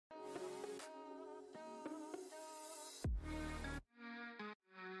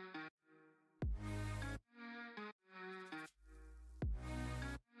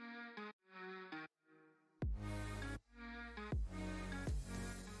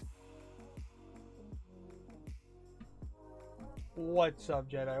What's up,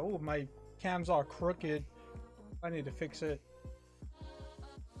 Jedi? Oh, my cam's all crooked. I need to fix it.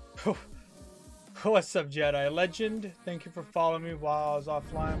 What's up, Jedi Legend? Thank you for following me while I was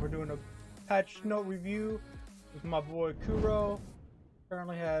offline. We're doing a patch note review with my boy Kuro.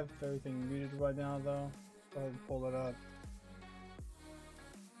 Currently have everything muted right now, though. Go ahead and pull it up.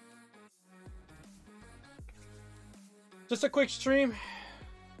 Just a quick stream.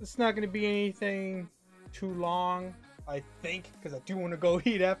 It's not going to be anything too long, I think, because I do want to go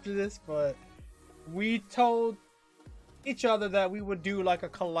eat after this, but we told each other that we would do like a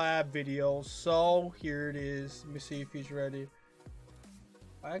collab video, so here it is. Let me see if he's ready.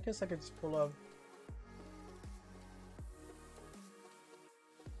 I guess I could just pull up.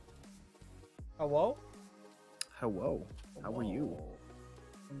 Hello? Hello. How are you?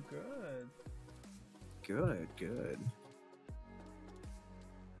 I'm good. Good, good.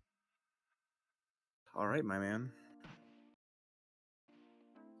 All right, my man.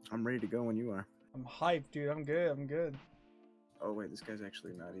 I'm ready to go when you are. I'm hyped, dude. I'm good. I'm good. Oh, wait, this guy's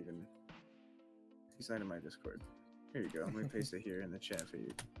actually not even... He's not in my Discord. Here you go. Let me paste it here in the chat for you.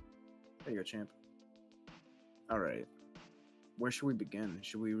 There you go, champ. All right. Where should we begin?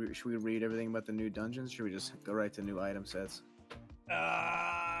 Should we read everything about the new dungeons? Should we just go right to new item sets?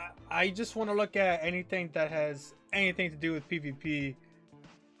 I just want to look at anything that has anything to do with PvP.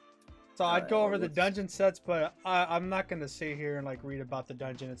 So I'd go over the dungeon sets, but I'm not gonna sit here and like read about the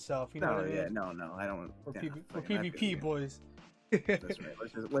dungeon itself. You know what I mean? No, I don't. We're PvP boys. That's right.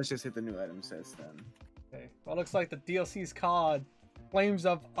 Let's just hit the new item sets then. Okay. Well, it looks like the DLC's called Flames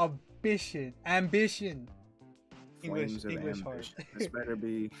of Ambition. Flames of English ambition. hard. This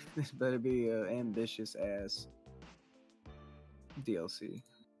better be ambitious ass DLC.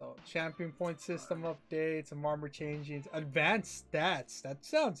 So, champion point system updates, some armor changing, advanced stats. That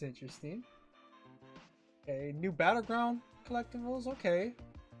sounds interesting. Okay, new battleground collectibles. Okay.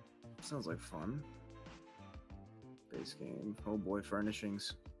 Sounds like fun. Base game. Oh boy,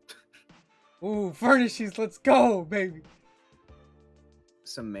 furnishings. Ooh, furnishings. Let's go, baby.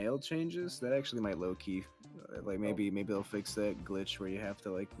 Some mail changes that actually might low key, like maybe they'll fix that glitch where you have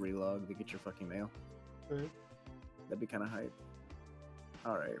to like relog to get your fucking mail. Okay. That'd be kind of hype.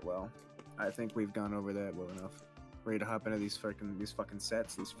 All right, well, I think we've gone over that well enough. Ready to hop into these fucking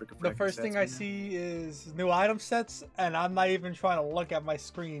sets, these freaking. The first thing I see is new item sets, and I'm not even trying to look at my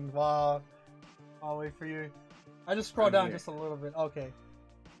screen while I'll wait for you. I just scroll down just a little bit. Okay.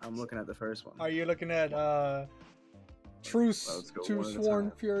 I'm looking at the first one. Are you looking at True Sworn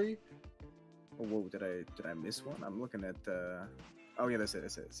Fury? Oh, whoa, did I miss one? I'm looking at oh yeah, that's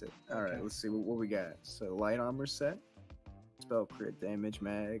it. All right, let's see what we got. So light armor set. Spell crit damage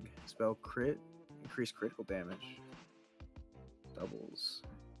mag. Spell crit. Increase critical damage. Doubles.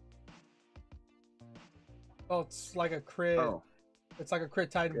 Oh, it's like a crit. Oh. It's like a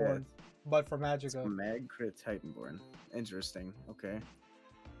crit Titanborn, but for Magica. Mag crit Titanborn. Interesting. Okay.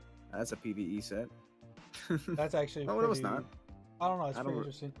 That's a PvE set. That's actually. Oh, no, it's not. I don't know. It's pretty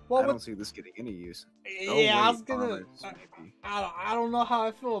interesting. Well, I don't see this getting any use. Yeah, I was gonna. I don't know how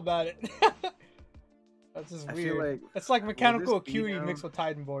I feel about it. That's just weird. Feel like, it's like mechanical acuity mixed with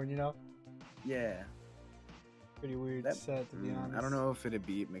Titanborn, you know? Yeah. Pretty weird set, to be honest. I don't know if it'd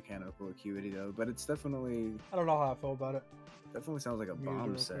beat mechanical acuity though, but it's definitely. I don't know how I feel about it. Definitely sounds like a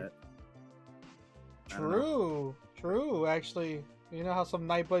bomb set. True. Actually, you know how some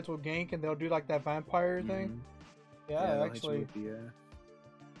Nightblades will gank and they'll do like that vampire thing? Yeah, actually.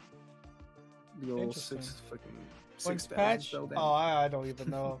 The old six patch? Oh, I don't even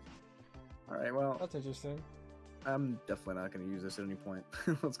know. Alright, well. That's interesting. I'm definitely not going to use this at any point.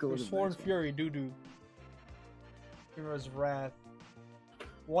 Let's go with Sworn Fury, doo-doo. Hero's Wrath.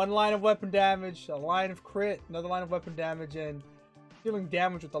 One line of weapon damage, a line of crit, another line of weapon damage, and dealing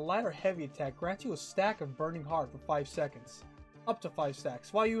damage with a light or heavy attack grants you a stack of Burning Heart for 5 seconds. Up to 5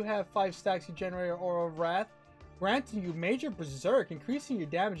 stacks. While you have 5 stacks, you generate an Aura of Wrath, granting you Major Berserk, increasing your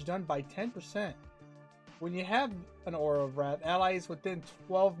damage done by 10%. When you have an Aura of Wrath, allies within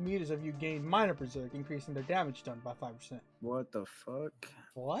 12 meters of you gain Minor Berserk, increasing their damage done by 5%. What the fuck?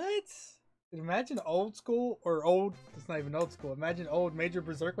 What? Imagine old school, or old, it's not even old school, imagine old Major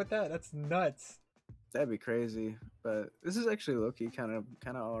Berserk with that? That's nuts. That'd be crazy, but this is actually low-key kind of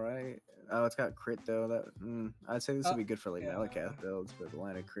alright. Oh, it's got crit though. That I'd say this would be good for like Malakath builds with the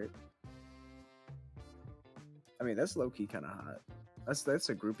line of crit. I mean, that's low-key kind of hot. That's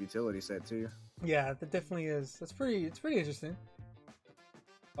a group utility set too. Yeah, that definitely is. It's pretty interesting.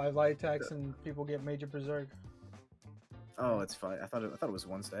 5 light attacks and people get Major Berserk. Oh, it's fine. I thought it was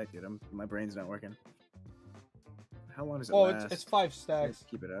 1 stack, dude. My brain's not working. How long does it last? It's 5 stacks.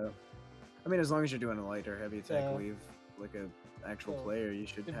 Keep it up. I mean, as long as you're doing a light or heavy attack like a actual So, player, you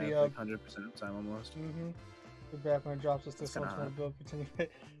should it'd have be like 100% uptime almost. Be back when it drops. It's still That's so kinda much more hot. build. Continue. You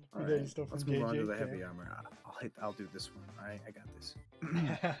All guys right, still from let's move on to the JJ? heavy armor. I'll do this one. All right, I got this.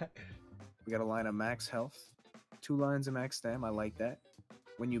 We got a line of max health, 2 lines of max stam. I like that.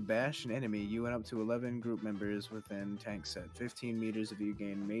 When you bash an enemy, you and up to 11 group members within tank set. 15 meters if you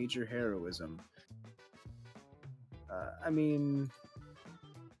gain major heroism. I mean,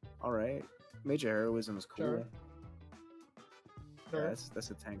 all right. Major heroism is cool. Sure. Yeah, that's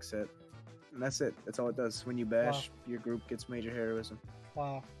a tank set. And that's it. That's all it does. When you bash, your group gets major heroism.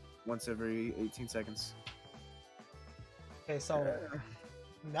 Wow. Once every 18 seconds. Okay, so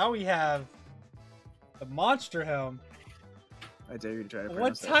now we have the monster helm. I dare you to try to What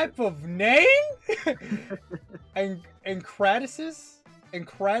pronounce that type of name? Encraticis?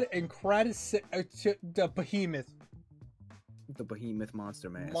 The behemoth. The behemoth monster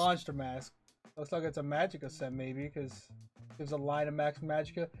mask. Monster mask. Looks like it's a Magicka set maybe, because there's a line of max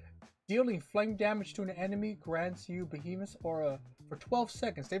Magicka. Dealing flame damage to an enemy grants you behemoth aura for 12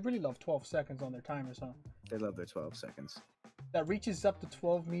 seconds. They really love 12 seconds on their timers, huh? They love their 12 seconds. That reaches up to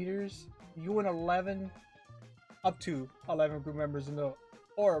 12 meters. You and up to 11 group members in the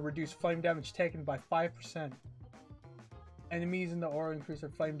aura reduce flame damage taken by 5%. Enemies in the aura increase their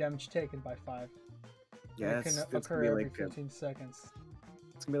flame damage taken by 5. Yeah, it can occur every 15 seconds.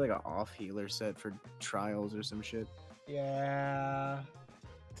 It's gonna be like an off healer set for trials or some shit. Yeah.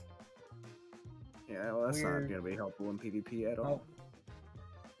 Yeah, well, that's Weird. not gonna be helpful in PvP at all.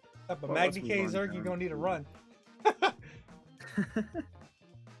 But Well, Magni let's K move on Zerg, you're down gonna need to to- run.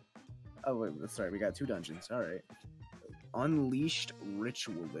 Oh wait, sorry, we got 2 dungeons. All right. Unleashed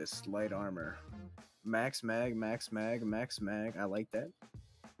Ritualist light armor. Max mag, max mag, max mag. I like that.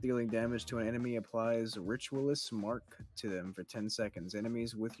 Dealing damage to an enemy applies Ritualist mark to them for 10 seconds.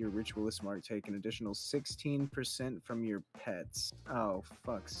 Enemies with your Ritualist mark take an additional 16% from your pets. Oh,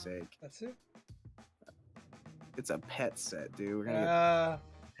 fuck's sake. That's it. It's a pet set, dude. We're gonna get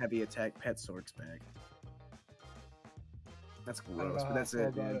heavy attack pet sorks back. That's gross, but that's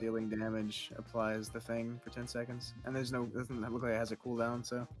it. Yeah, dealing damage applies the thing for 10 seconds, and doesn't look like it has a cooldown.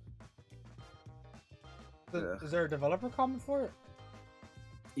 So, is there a developer comment for it?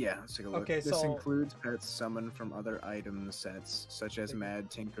 Yeah, let's take a look. Okay, this so includes pets summoned from other item sets, such as Mad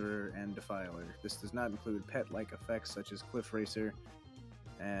Tinkerer and Defiler. This does not include pet-like effects such as Cliff Racer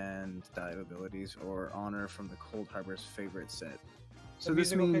and dive abilities or honor from the Cold Harbor's favorite set. So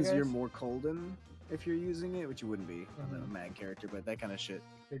this means you're more Colden if you're using it, which you wouldn't be on the Mad character, but that kind of shit.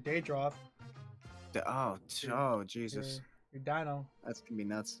 Your day drop. Oh, Jesus. Your dino. That's gonna be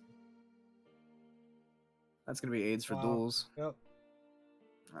nuts. That's gonna be AIDS for duels. Yep.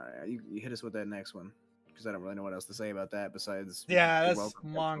 Alright, you hit us with that next one, because I don't really know what else to say about that besides. Yeah, that's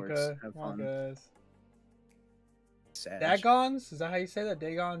Monka. Monkas. Sag. Dagons? Is that how you say that?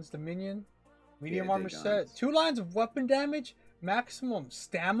 Dagon's the minion? Medium armor set. 2 lines of weapon damage, maximum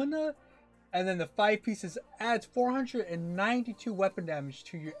stamina, and then the 5 pieces adds 492 weapon damage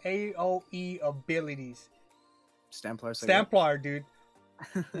to your AoE abilities. Stamplar, dude.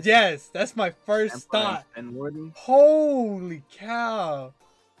 Yes, that's my first thought. And Warden. Holy cow.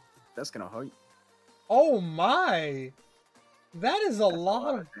 That's gonna hurt. Oh my. That is a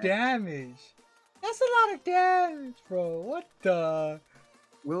lot of damage. That's a lot of damage, bro. What the?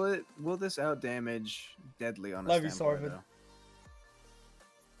 Will this out damage deadly on a Stamplar,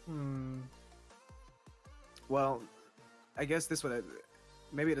 though? Well, I guess this would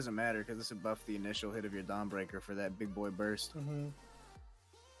maybe it doesn't matter because this would buff the initial hit of your Dawnbreaker for that big boy burst,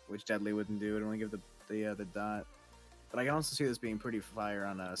 which deadly wouldn't do. It would only give the dot. But I can also see this being pretty fire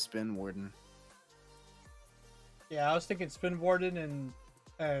on a Spin Warden. Yeah, I was thinking Spin Warden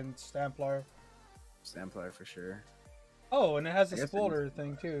and Stamplar. Stamplar for sure. Oh, and it has a Sploder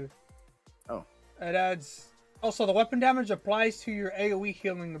thing too. Oh. It adds. Also, the weapon damage applies to your AoE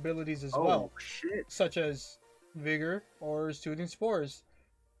healing abilities as well. Oh shit! Such as Vigor or Soothing Spores.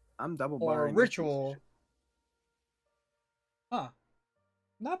 I'm double or Ritual. Huh.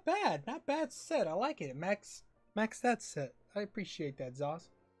 Not bad. Not bad set. I like it. Max that set. I appreciate that, Zoss.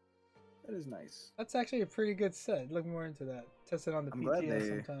 That is nice. That's actually a pretty good set. Look more into that. Test it on the PTS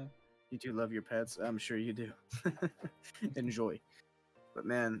sometime. You do love your pets. I'm sure you do. Enjoy. But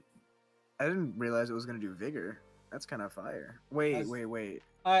man, I didn't realize it was gonna do Vigor. That's kind of fire. Wait.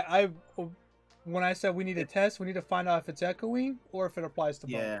 When I said we need to test, we need to find out if it's echoing or if it applies to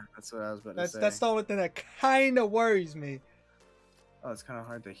both. Yeah, that's what I was about to say. That's the only thing that kind of worries me. Oh, it's kind of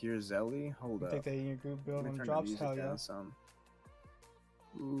hard to hear Zelly. Hold up. Take that in your group build on drops. Hell yeah. Some.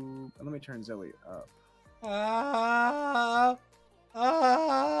 Ooh, let me turn Zelly up. Loud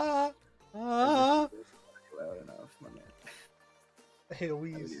enough, my man.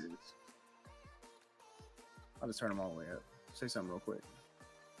 AoEs. I'll just turn them all the way up. Say something real quick.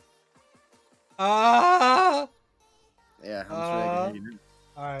 Ah! Yeah, I'm sure they can hear you.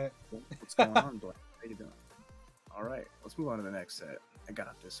 Alright. What's going on, boy? How you doing? Alright, let's move on to the next set. I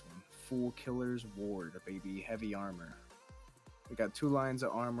got this one. Full Killer's Ward, baby. Heavy armor. We got 2 lines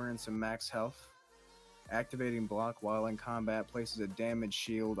of armor and some max health. Activating block while in combat places a damage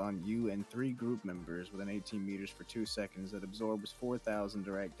shield on you and 3 group members within 18 meters for 2 seconds that absorbs 4,000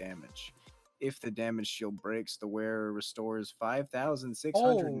 direct damage. If the damage shield breaks, the wearer restores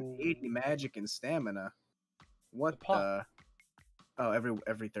 5,680 magic and stamina. What the? Oh,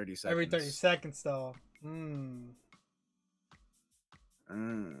 every 30 seconds. Every 30 seconds, though.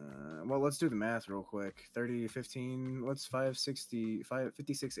 Well, let's do the math real quick. 30, 15. What's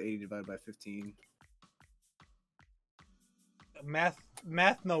 5680 divided by 15? Math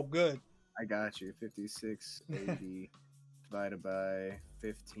no good. I got you. 5680 divided by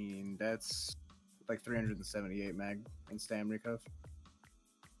 15. That's like 378 mag and stam recuff.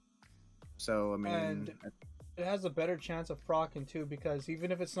 So, I mean... And it has a better chance of proccing, too, because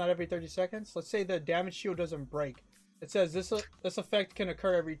even if it's not every 30 seconds, let's say the damage shield doesn't break. It says this effect can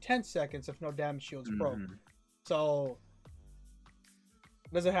occur every 10 seconds if no damage shield's broke. So,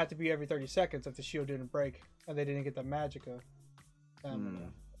 it doesn't have to be every 30 seconds if the shield didn't break and they didn't get the magicka.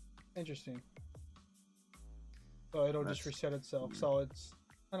 Interesting. So it'll just reset itself. So it's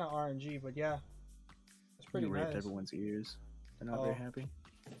kind of RNG, but yeah, it's pretty nice. Raped everyone's ears. They're not very happy.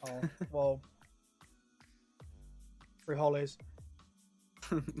 Oh, well, free holidays.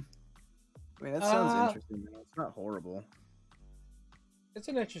 I mean, that sounds interesting. It's not horrible. It's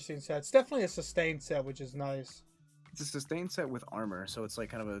an interesting set. It's definitely a sustained set, which is nice. It's a sustained set with armor, so it's like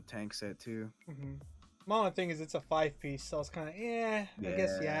kind of a tank set too. My only thing is it's a 5-piece, so it's kind of I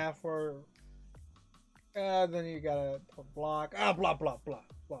guess for then you gotta block blah blah blah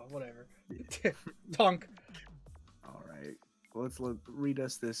whatever. Tonk. All right, well, let's read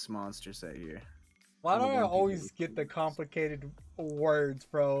us this monster set here. Why do I always get the complicated words,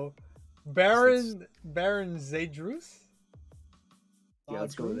 bro? Baron Zadrus? Yeah,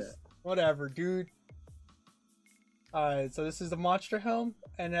 let's go with that. Whatever, dude. Alright, so this is the monster helm,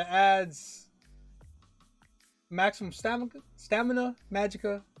 and it adds maximum stamina,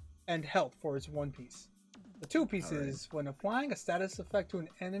 magicka, and health for its 1 piece. The 2 pieces, when applying a status effect to an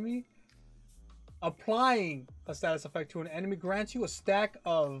enemy, grants you a stack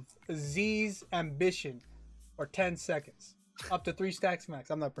of Z's Ambition for 10 seconds. Up to 3 stacks max.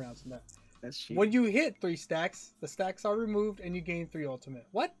 I'm not pronouncing that. That's cheap. When you hit 3 stacks, the stacks are removed and you gain 3 ultimate.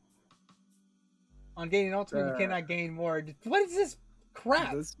 What? On gaining ultimate, you cannot gain more. What is this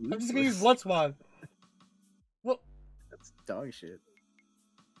crap? I'm just gonna use Blood Spawn. Well, that's dog shit.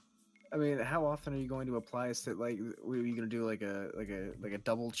 I mean, how often are you going to apply a set? Like, are you gonna do like a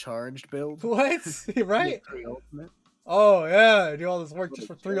double charged build? What? Right? 3 ultimate? Oh yeah, do all this work just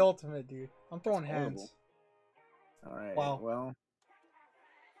for 3 ultimate, dude. I'm throwing hands. All right. Wow. Well,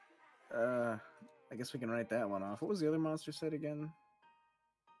 I guess we can write that one off. What was the other monster set again?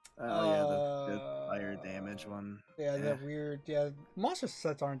 Oh yeah, the fire damage one. Yeah, that weird. Yeah, monster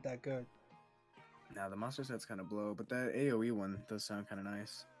sets aren't that good. No, the monster set's kind of blow, but that AoE one does sound kind of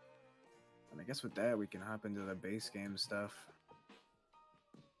nice. And I guess with that, we can hop into the base game stuff,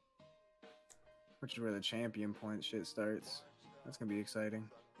 which is where the champion point shit starts. That's gonna be exciting.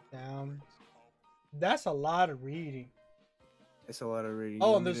 Down. That's a lot of reading. It's a lot of reading.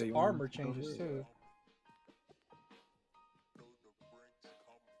 Oh, and there's armor changes too.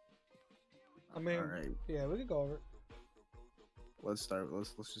 I mean, yeah, we can go over it. Let's start.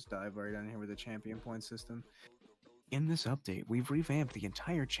 Let's just dive right down here with the champion point system. In this update, we've revamped the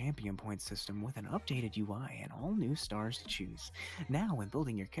entire champion point system with an updated UI and all new stars to choose. Now, when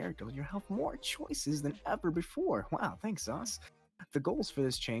building your character, you'll have more choices than ever before. Wow, thanks, Sauce. The goals for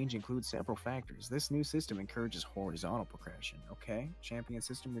this change include several factors. This new system encourages horizontal progression, okay? Champion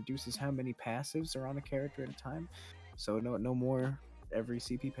system reduces how many passives are on a character at a time, so no more every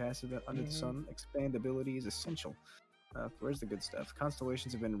CP passive under the sun. Expandability is essential. Where's the good stuff?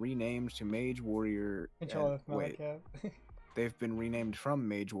 Constellations have been renamed to Mage, Warrior, wait. They've been renamed from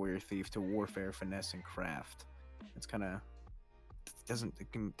Mage, Warrior, Thief to Warfare, Finesse, and Craft. It's kind of...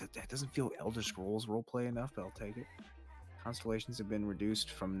 It doesn't feel Elder Scrolls roleplay enough, but I'll take it. Constellations have been reduced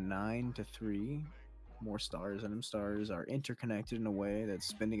from 9 to 3. More stars, and them stars are interconnected in a way that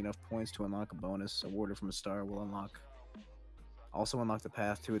spending enough points to unlock a bonus awarded from a star will also unlock the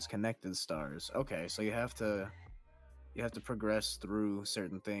path to its connected stars. Okay, so you have to progress through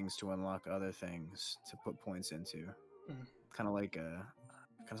certain things to unlock other things to put points into. Kind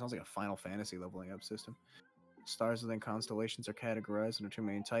of sounds like a Final Fantasy leveling up system. Stars within constellations are categorized into two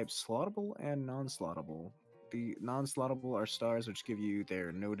main types: slottable and non-slottable. The non-slottable are stars which give you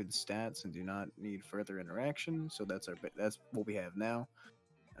their noted stats and do not need further interaction. So that's what we have now.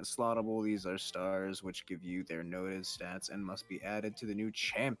 And slottable, these are stars which give you their noted stats and must be added to the new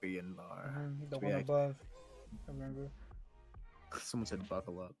champion bar. The one above. I remember. Someone said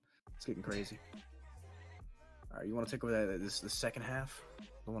buckle up. It's getting crazy. Alright, you want to take over the second half?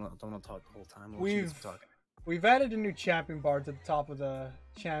 Don't want to talk the whole time. We've added a new champion bar to the top of the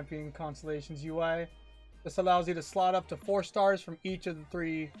champion constellations UI. This allows you to slot up to 4 stars from each of the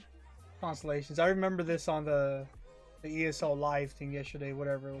 3 constellations. I remember this on the ESO live thing yesterday,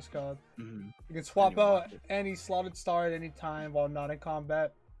 whatever it was called. You can swap out any slotted star at any time while not in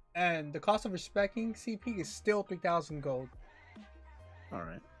combat. And the cost of respecting CP is still 3,000 gold.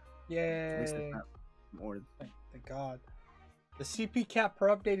 Alright. Yay. At least it's not more. Thank God. The CP cap per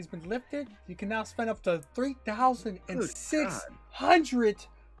update has been lifted. You can now spend up to 3,600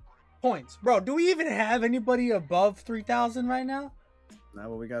 points. Bro, do we even have anybody above 3,000 right now? No,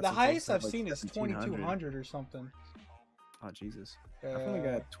 well, we got the highest I've seen is 2,200 or something. Oh, Jesus. I've only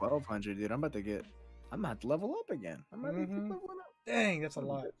got 1,200, dude. I'm about to level up again. I'm about to keep leveling up. Dang, that's a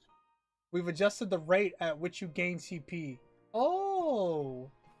lot. We've adjusted the rate at which you gain CP. Oh.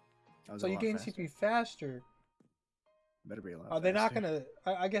 So you gain CP faster. Better be a lot Are they not gonna?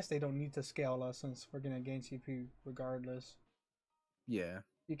 I guess they don't need to scale us since we're gonna gain CP regardless. Yeah.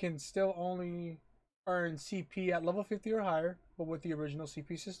 You can still only earn CP at level 50 or higher, but with the original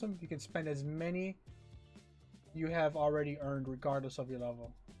CP system, you can spend as many you have already earned regardless of your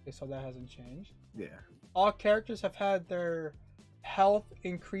level. Okay, so that hasn't changed. Yeah. All characters have had their health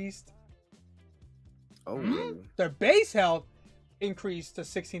increased. Oh. Their base health increased to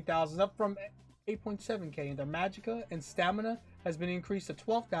 16,000, up from 8.7k, and their magicka and stamina has been increased to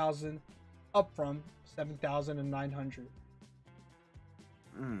 12,000, up from 7,900.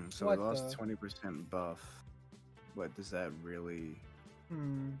 So we lost 20% buff. What does that really?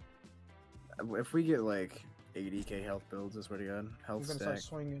 If we get like 80k health builds, I swear to God, health stack. Start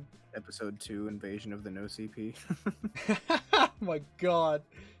swinging. Episode 2, Invasion of the No CP. Oh my God.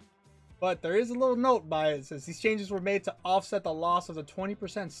 But there is a little note by it. It says these changes were made to offset the loss of the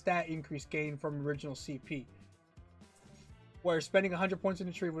 20% stat increase gained from original CP, where spending 100 points in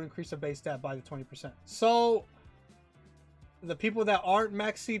the tree would increase the base stat by the 20%. So the people that aren't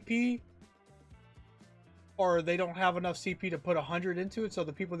max CP, or they don't have enough CP to put 100 into it, so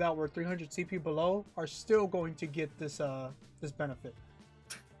the people that were 300 CP below are still going to get this this benefit.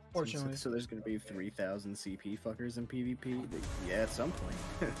 Fortunately. So there's going to be 3,000 CP fuckers in PvP? Yeah, at some point.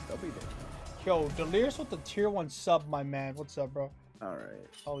 They'll be there. Yo, Delirious with the tier 1 sub, my man. What's up, bro? Alright.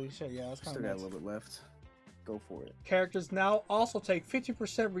 Holy shit, yeah, that's kind of Still got a little bit left. Go for it. Characters now also take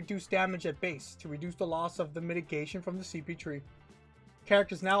 50% reduced damage at base to reduce the loss of the mitigation from the CP tree.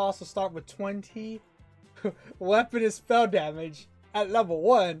 Characters now also start with 20 weapon and spell damage at level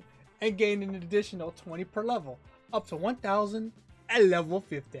 1 and gain an additional 20 per level, up to 1,000 at level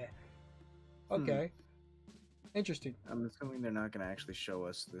 50. Okay. Interesting. I'm assuming they're not going to actually show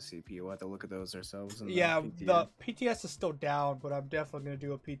us the CP. We'll have to look at those ourselves. Yeah, the PTS is still down, but I'm definitely going to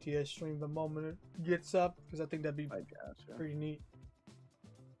do a PTS stream the moment it gets up, because I think that'd be pretty neat.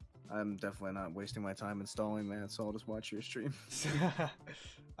 I'm definitely not wasting my time installing that, so I'll just watch your stream.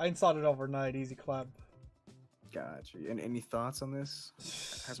 I installed it overnight, easy clap. Gotcha. And any thoughts on this?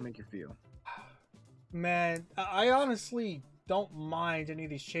 How's it make you feel? Man, I honestly don't mind any of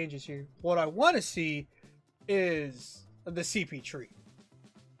these changes here. What I want to see is the CP tree.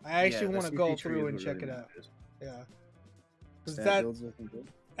 I actually want to go through and check it out. Yeah. Because that,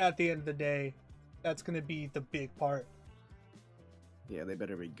 at the end of the day, that's going to be the big part. Yeah, they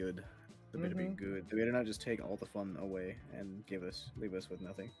better be good. They better be good. They better not just take all the fun away and leave us with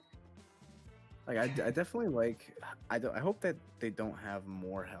nothing. Like, I definitely like. I hope that they don't have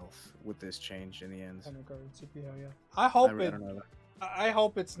more health with this change in the end. I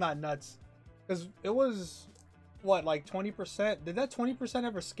hope it's not nuts, because it was what, like 20%. Did that 20%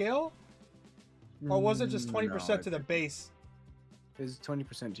 ever scale, or was it just 20% to the base? It's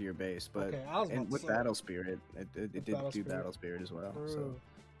 20% to your base, but with Battle Spirit, it did do Battle Spirit as well. So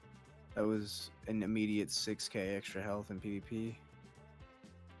that was an immediate 6k extra health in PvP.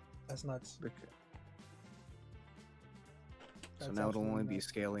 That's nuts. So now it'll only be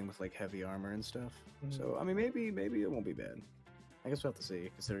scaling with like heavy armor and stuff. So I mean, maybe it won't be bad. I guess we'll have to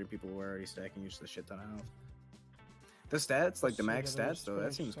see, considering people were already stacking just a shit ton of health. The stats, like the max stats, though,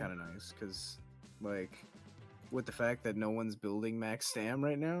 that seems kind of nice, because like with the fact that no one's building max stam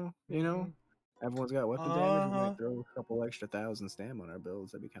right now, you know, everyone's got weapon damage. We might throw a couple extra 1,000 stam on our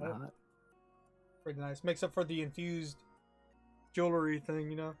builds. That'd be kind of hot. Pretty nice. Makes up for the infused jewelry thing,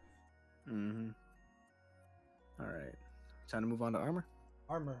 you know? Mm-hmm. Alright. Time to move on to armor.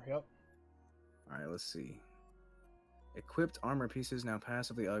 Armor, yep. Alright, let's see. Equipped armor pieces now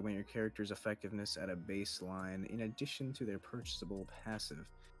passively augment your character's effectiveness at a baseline in addition to their purchasable passive.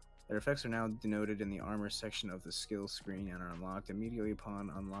 Their effects are now denoted in the armor section of the skill screen and are unlocked immediately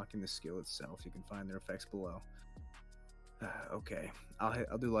upon unlocking the skill itself. You can find their effects below. Okay,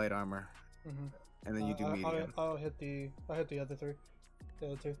 I'll do light armor, and then you do medium. I'll hit the other three, the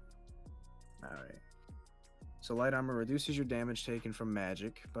other two. All right. So light armor reduces your damage taken from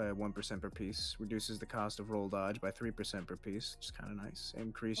magic by 1% per piece, reduces the cost of roll dodge by 3% per piece, which is kind of nice.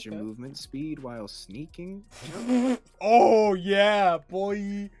 Increase your movement speed while sneaking. Oh yeah,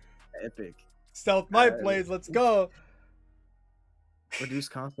 boy! Epic. Stealth might blades, let's go. Reduce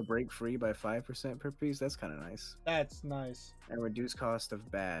cost of break free by 5% per piece. That's kind of nice. That's nice. And reduce cost of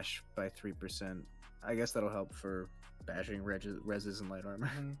bash by 3%. I guess that'll help for bashing reses and light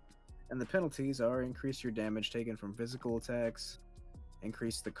armor. And the penalties are increase your damage taken from physical attacks,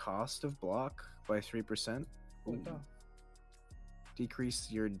 increase the cost of block by 3%,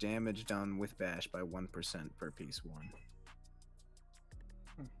 decrease your damage done with bash by 1% per piece 1.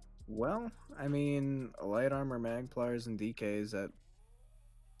 Well, I mean, light armor, magpliers, and DKs that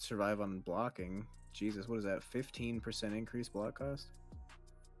survive on blocking. Jesus, what is that? 15% increase block cost?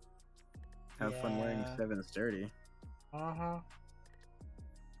 Have fun wearing 7 sturdy.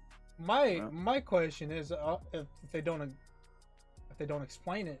 My question is, if they don't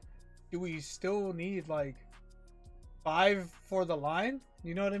explain it, do we still need like 5 for the line?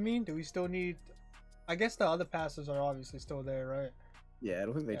 You know what I mean? Do we still need? I guess the other passes are obviously still there, right? Yeah, I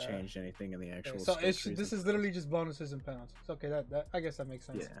don't think they changed anything in the actual. So this is literally just bonuses and penalties. Okay, that I guess that makes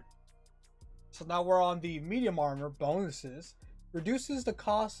sense. Yeah. So now we're on the medium armor bonuses. Reduces the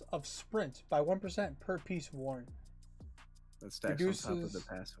cost of sprint by 1% per piece worn. That stacks on top of the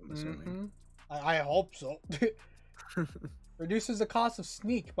passive, I'm assuming. I hope so. Reduces the cost of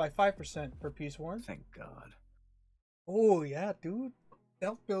sneak by 5% per piece worn. Thank God. Oh yeah, dude.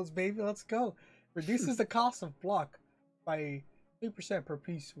 Stealth builds, baby. Let's go. Reduces the cost of block by 3% per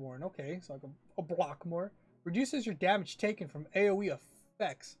piece worn. Okay, so like a block more. Reduces your damage taken from AoE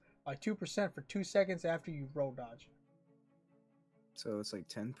effects by 2% for 2 seconds after you roll dodge. So it's like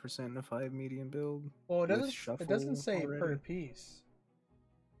 10% in a 5 medium build. Well, it doesn't say already per piece.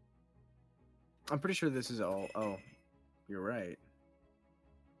 I'm pretty sure this is all. Oh, you're right.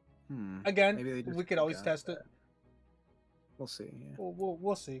 Again, we could always test it. We'll see. Yeah.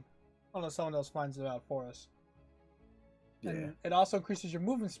 We'll see, unless someone else finds it out for us. Yeah. And it also increases your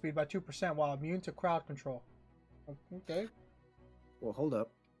movement speed by 2% while immune to crowd control. Okay. Well, hold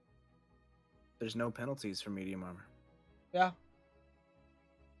up. There's no penalties for medium armor. Yeah.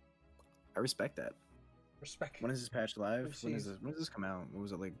 I respect that. Respect. When is this patch live? When does this come out? What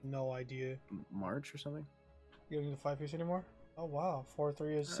was it, like? No idea. March or something? You don't need the 5 piece anymore? Oh wow,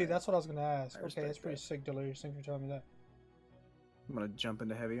 4-3 is. See, that's what I was gonna ask. Okay, that's pretty sick, Delirious. Thanks for telling me that. I'm gonna jump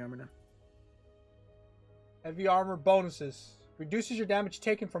into heavy armor now. Heavy armor bonuses. Reduces your damage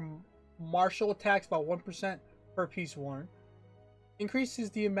taken from martial attacks by 1% per piece worn.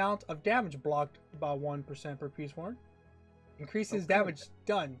 Increases the amount of damage blocked by 1% per piece worn. Increases damage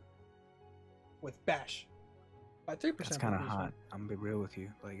done with bash by 3%. That's kind of hot. I'm gonna be real with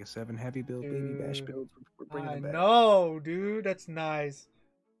you. Like a 7 heavy build, baby bash build. We're bringing it back. No, dude, that's nice.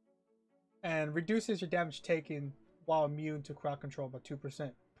 And reduces your damage taken while immune to crowd control by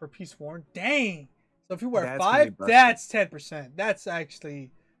 2% per piece worn. Dang. So if you wear 5, that's 10%. That's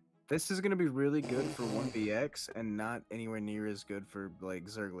actually. This is going to be really good for 1vx and not anywhere near as good for like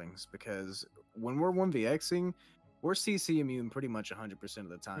Zerglings, because when we're 1vxing, we're CC immune pretty much 100% of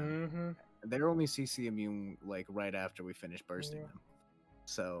the time. They're only CC immune like right after we finish bursting them.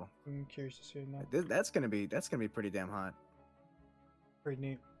 So I'm curious to see now. That's gonna be pretty damn hot. Pretty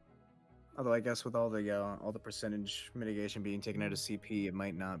neat. Although I guess with all the percentage mitigation being taken out of CP, it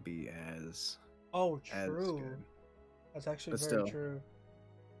might not be as. Oh, true. That's actually very true.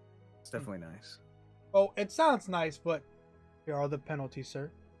 It's definitely nice. Oh, it sounds nice, but here are the penalties,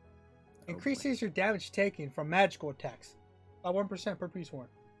 sir. Increases your damage taken from magical attacks by 1% per piece worn.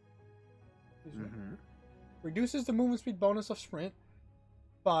 Reduces the movement speed bonus of sprint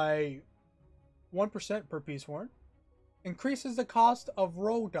by 1% per piece worn. Increases the cost of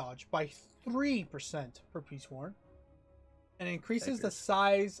roll dodge by 3% per piece worn. And increases the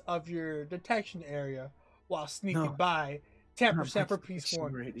size of your detection area while sneaking by 10% per piece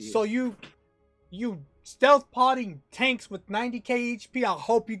worn. So you stealth potting tanks with 90k HP, I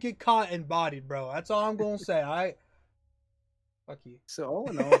hope you get caught and bodied, bro. That's all I'm gonna say, alright? Fuck you. So all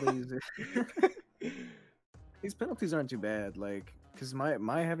in all, these These penalties aren't too bad, like, because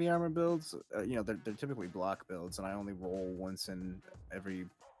my heavy armor builds, you know, they're typically block builds, and I only roll once in every,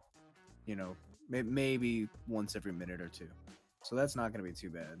 you know, maybe once every minute or two, so that's not gonna be too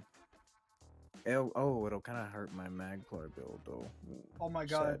bad. It'll kind of hurt my Magplar build though. Oh my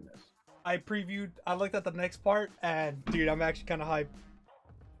god! Sadness. I looked at the next part, and dude, I'm actually kind of hyped.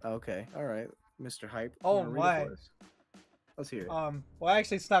 Okay, all right, Mr. Hype. Oh my! Let's hear it. Well,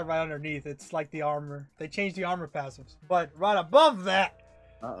 actually, it's not right underneath. It's like the armor. They changed the armor passives, but right above that.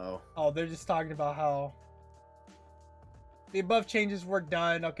 Oh, they're just talking about how the above changes were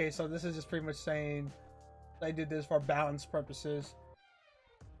done. Okay, so this is just pretty much saying they did this for balance purposes.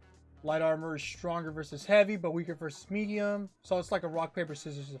 Light armor is stronger versus heavy, but weaker versus medium. So it's like a rock, paper,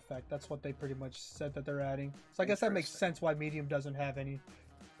 scissors effect. That's what they pretty much said that they're adding. So I guess that makes sense why medium doesn't have any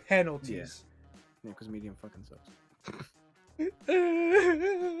penalties. Yeah, because medium fucking sucks.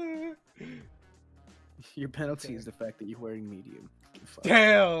 Your penalty is the fact that you're wearing medium.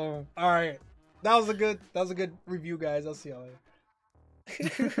 Damn. All right, that was a good review, guys. I'll see y'all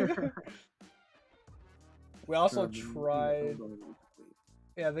later. We also tried.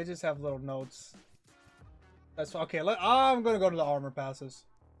 Yeah, they just have little notes. That's okay. I'm gonna go to the armor passes.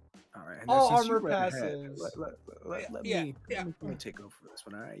 All right. All armor passes. Let me take over for this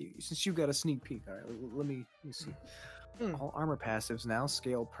one. All right. Since you got a sneak peek, all right. Let me see. All armor passives now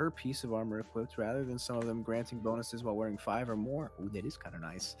scale per piece of armor equipped, rather than some of them granting bonuses while wearing 5 or more. Ooh, that is kind of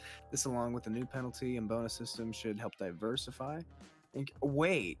nice. This, along with the new penalty and bonus system, should help diversify.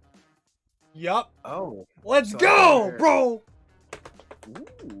 Wait. Yup. Oh. Let's go, bro.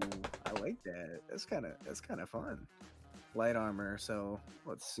 Ooh, I like that. That's kind of fun. Light armor. So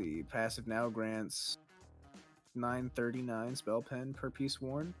let's see. Passive now grants 939 spell pen per piece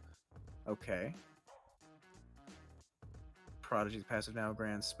worn. Okay. Prodigy's passive now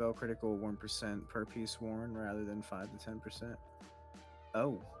grants spell critical 1% per piece worn rather than 5 to 10%.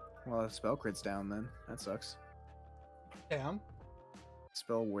 Oh, well, spell crit's down then. That sucks. Damn.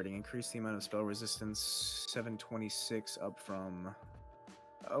 Spell wording. Increase the amount of spell resistance 726 up from...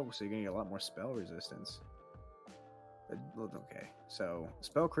 Oh, so you're gonna get a lot more spell resistance. Okay, so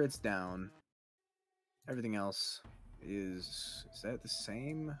spell crit's down. Everything else is that the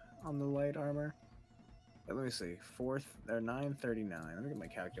same on the light armor? Let me see. They're 939. Let me get my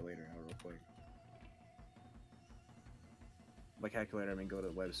calculator out real quick. By calculator, I mean go to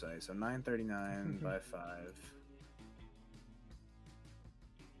the website. So 939 by 5.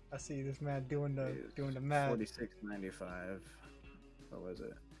 I see this man doing the math. 46.95. What was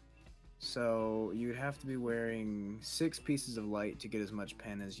it? So you'd have to be wearing 6 pieces of light to get as much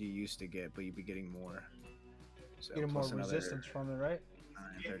pen as you used to get, but you'd be getting more. So getting more resistance from it, right?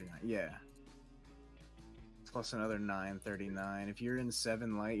 939. Yeah. Plus another 939. If you're in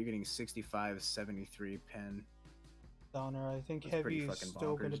 7 light, you're getting 65.73 pen. Downer, I think that's heavy is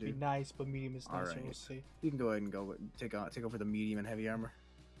still going to be nice, but medium is nicer. Right. We'll see. You can go ahead and go take over the medium and heavy armor.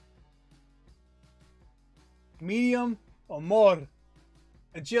 Medium amor.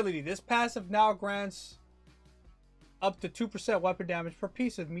 Agility. This passive now grants up to 2% weapon damage per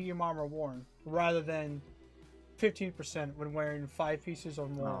piece of medium armor worn, rather than 15% when wearing 5 pieces or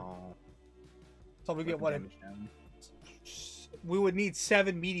more. Oh. So we get what? We would need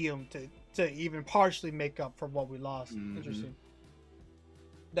 7 medium to even partially make up for what we lost. Interesting.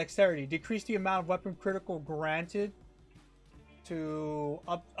 Dexterity. Decrease the amount of weapon critical granted to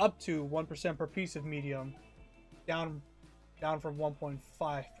up to 1% per piece of medium. Down from 1.5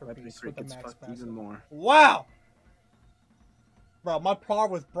 per piece with the max passive. Even more. Wow! Bro, my par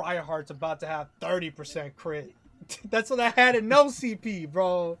with Briarheart's about to have 30% crit. That's what I had in no CP,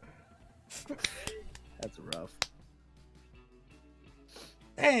 bro. That's rough.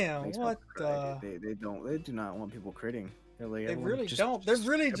 Damn, what they do not want people critting. Like, they really don't. They're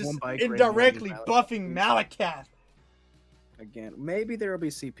really just indirectly buffing Malacath. Again, maybe there will be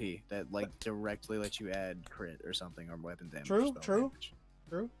CP that like directly lets you add crit or something, or weapon damage. True.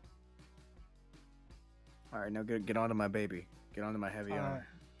 All right, now get on to my baby. Get on to my heavy armor.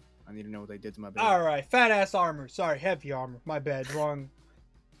 I need to know what they did to my baby. All right, fat ass armor. Sorry, heavy armor. My bad, wrong.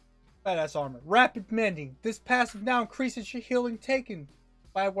 Fat ass armor. Rapid mending. This passive now increases your healing taken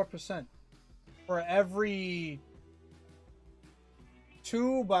by 1% for every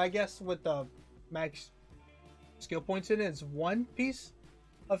 2, but I guess with the max skill points in it, it's 1 piece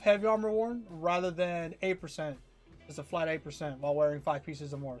of heavy armor worn rather than 8%. It's a flat 8% while wearing 5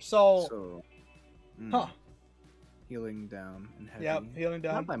 pieces or more. So healing down and heavy. Yep, healing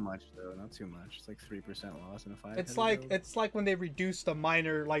down. Not by much though, not too much. It's like 3% loss in a 5. It's like when they reduce the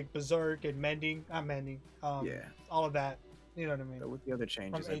minor like berserk and mending, not mending. Yeah, all of that. You know what I mean? But with the other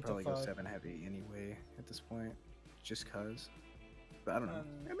changes, From I'd 8 to probably go 5. 7 heavy anyway at this point, just cause. But I don't know.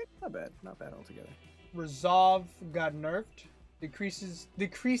 I mean, not bad altogether. Resolve got nerfed.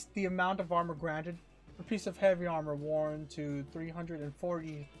 Decreased the amount of armor granted per piece of heavy armor worn to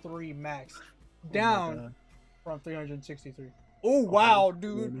 343 max, down from 363. Oh wow,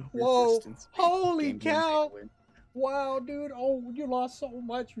 dude! Whoa! Holy cow! Wow, dude! Oh, you lost so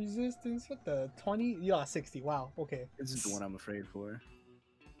much resistance. What the 20? You lost 60. Wow. Okay. This is the one I'm afraid for.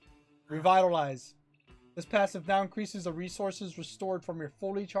 Revitalize. This passive now increases the resources restored from your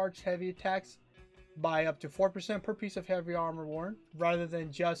fully charged heavy attacks by up to 4% per piece of heavy armor worn, rather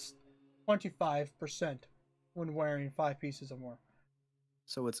than just 25% when wearing 5 pieces or more.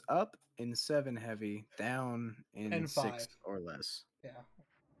 So it's up in 7 heavy, down in And 6 5. or less. Yeah.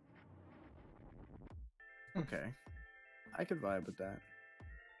 Okay. I could vibe with that.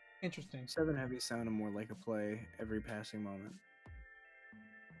 Interesting. 7 heavy sounded more like a play every passing moment.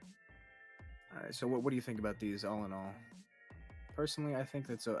 Alright, so what do you think about these all in all? Personally, I think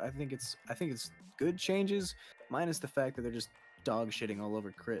it's good changes, minus the fact that they're just dog shitting all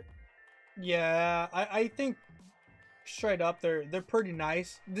over crit. Yeah, I think straight up they're pretty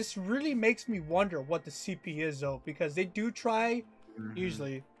nice. This really makes me wonder what the CP is though, because they do try.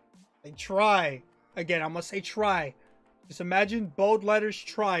 Usually they try. Again, I'm gonna say try. Just imagine bold letters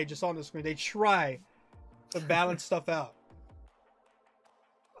try just on the screen. They try to balance stuff out.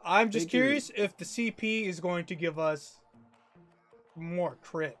 I'm just curious if the CP is going to give us more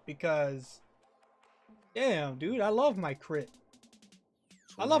crit, because damn, dude, I love my crit.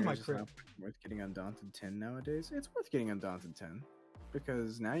 I love my crit. Worth getting Undaunted 10 nowadays. It's worth getting Undaunted 10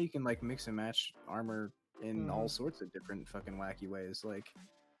 because now you can like mix and match armor in all sorts of different fucking wacky ways. Like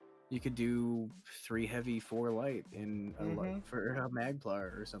you could do 3 heavy, 4 light in for a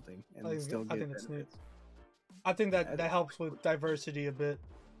Magplar or something, and still get benefits. I think that helps with diversity a bit.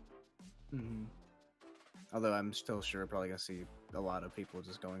 Although I'm still sure probably gonna see a lot of people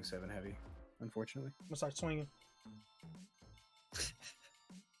just going 7 heavy, unfortunately. I'm gonna start swinging.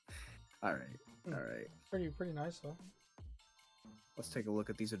 All right. Pretty nice though. Let's take a look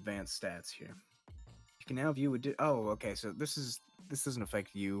at these advanced stats here. You can now view okay, so this doesn't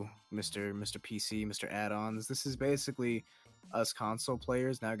affect you, Mr. PC, Mr. Add-ons. This is basically us console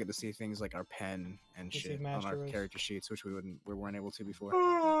players now get to see things like our pen and shit on our character sheets, which we weren't able to before.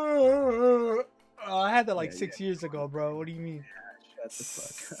 I had that like 6 years ago, bro. What do you mean? Yeah, shut the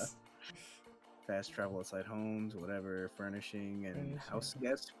fuck up. Fast travel outside homes, whatever, furnishing and house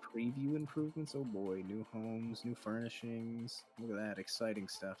guest preview improvements. Oh boy, new homes, new furnishings. Look at that, exciting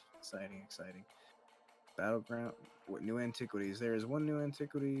stuff. Exciting. Battleground. What new antiquities? There is one new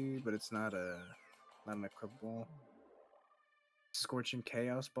antiquity, but it's not an equipable. Scorching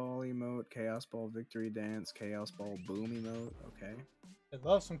Chaos Ball emote, Chaos Ball Victory Dance, Chaos Ball Boom emote. Okay. I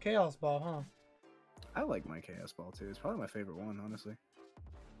love some Chaos Ball, huh? I like my Chaos Ball too. It's probably my favorite one, honestly.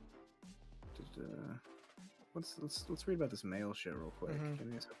 Let's read about this mail shit real quick.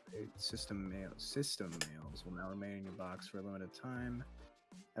 System mails will now remain in your box for a limited time,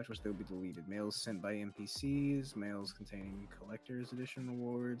 after which they will be deleted. Mails sent by NPCs, mails containing collector's edition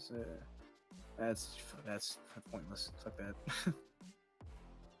rewards. That's pointless. Fuck that.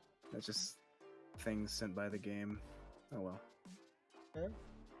 That's just things sent by the game. Oh well. Okay.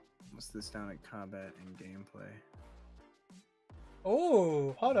 What's this down at combat and gameplay?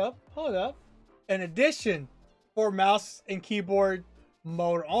 Oh, hold up. In addition, for mouse and keyboard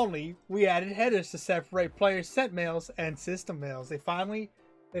mode only, we added headers to separate player sent mails and system mails. They finally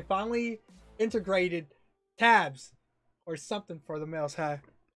integrated tabs or something for the mails. Hi.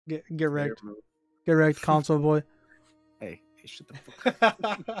 Get wrecked. Get wrecked, console boy. Hey, shut the fuck up.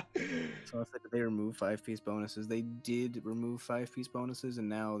 So I said that they removed 5-piece bonuses. They did remove 5-piece bonuses, and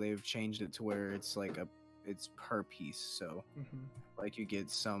now they've changed it to where it's like it's per piece. So like you get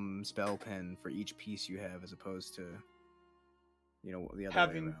some spell pen for each piece you have, as opposed to the other way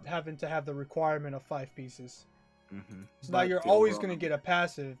around. Having to have the requirement of 5 pieces. So But now you're always going to get a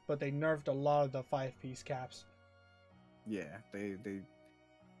passive, but they nerfed a lot of the 5-piece caps. Yeah, they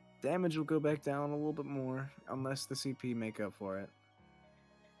damage will go back down a little bit more unless the CP make up for it.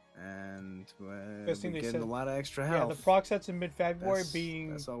 And we're getting a lot of extra health. Yeah, the proc sets in mid-February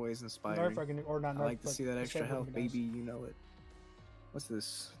being that's always inspiring. I like to see that extra health, baby. You know it. What's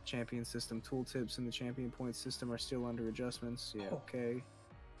this? Champion system tooltips and the champion point system are still under adjustments. Yeah, okay.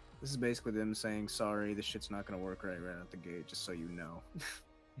 This is basically them saying, sorry, this shit's not going to work right out the gate, just so you know.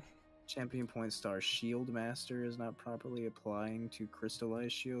 Champion point star shield master is not properly applying to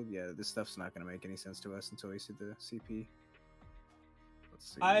crystallized shield. Yeah, this stuff's not going to make any sense to us until we see the CP.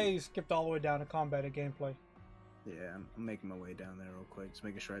 Let's see. I skipped all the way down to combat and gameplay. Yeah, I'm making my way down there real quick, just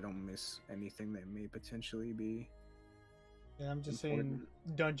making sure I don't miss anything that may potentially be Yeah, I'm just important.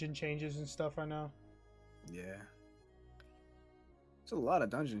 saying dungeon changes and stuff right now. Yeah. It's a lot of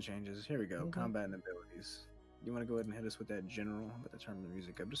dungeon changes. Here we go. Mm-hmm. Combat and abilities. You want to go ahead and hit us with that general? I'm about to turn the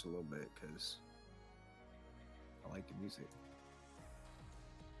music up just a little bit because I like the music.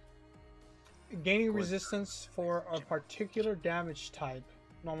 Gaining resistance for a particular damage type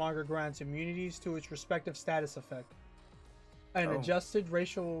no longer grants immunities to its respective status effect. An adjusted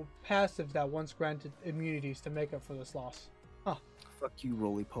racial passive that once granted immunities to make up for this loss. Huh. Fuck you,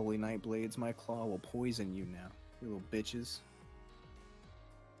 roly-poly Nightblades. My claw will poison you now, you little bitches.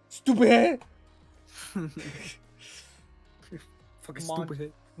 Stupid! Fucking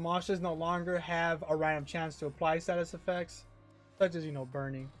stupid. Monsters no longer have a random chance to apply status effects, such as,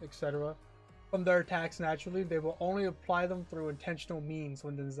 burning, etc. from their attacks naturally. They will only apply them through intentional means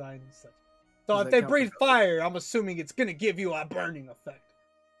when designed as such. So if they breathe fire, I'm assuming it's gonna give you a burning effect.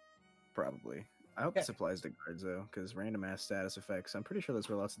 Probably. I hope this applies to guards though, because random ass status effects. I'm pretty sure that's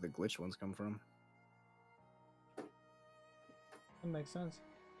where lots of the glitch ones come from. That makes sense.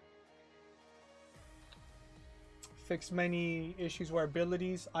 Fix many issues where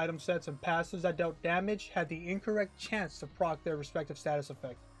abilities, item sets, and passives that dealt damage had the incorrect chance to proc their respective status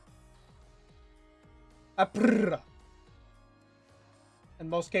effect. In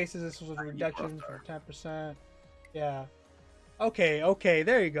most cases, this was a reduction from 10%. Yeah. Okay,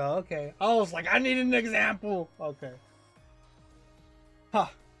 there you go. Okay. I was like, I need an example. Okay. Huh.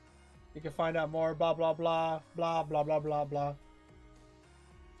 You can find out more, blah, blah, blah, blah, blah, blah, blah, blah.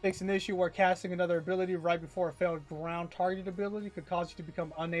 Fix an issue where casting another ability right before a failed ground targeted ability could cause you to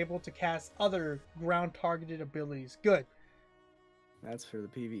become unable to cast other ground targeted abilities. Good. That's for the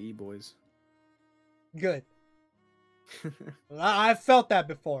PvE boys. Good. I felt that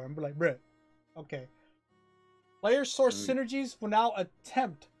before. I'm like, bruh. Okay. Player source synergies will now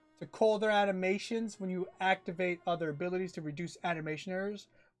attempt to call their animations when you activate other abilities to reduce animation errors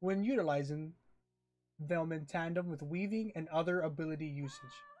when utilizing them in tandem with weaving and other ability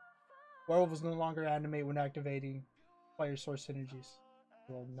usage. Werewolves no longer animate when activating player source synergies.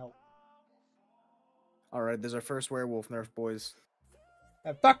 Well, no. Alright, there's our first werewolf nerf, boys.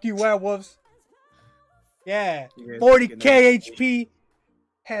 Fuck you, werewolves. Yeah. 40k HP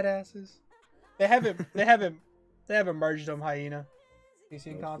head asses. They haven't merged them, hyena. PC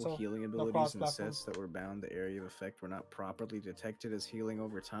and console. Healing abilities and sets that were bound to area of effect were not properly detected as healing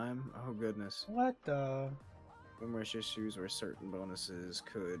over time. Oh goodness. What the? Numerous issues where certain bonuses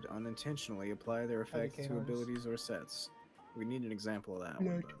could unintentionally apply their effect to abilities or sets. We need an example of that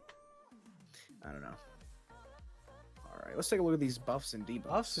one, but I don't know. Alright, let's take a look at these buffs and debuffs.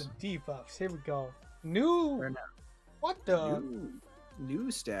 Buffs and debuffs. Here we go. New. What the?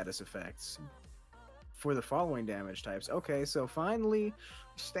 New status effects for the following damage types. Okay, so finally,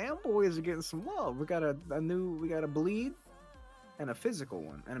 Stamboys are getting some love. We got a bleed and a physical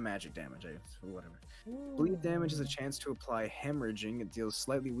one and a magic damage. Whatever. Ooh. Bleed damage is a chance to apply hemorrhaging. It deals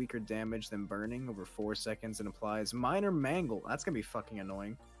slightly weaker damage than burning over 4 seconds and applies minor mangle. That's gonna be fucking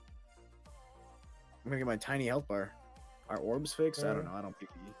annoying. I'm gonna get my tiny health bar. Are orbs fixed? I don't know. I don't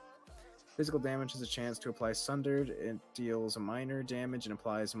PvE. Physical damage is a chance to apply sundered. It deals minor damage and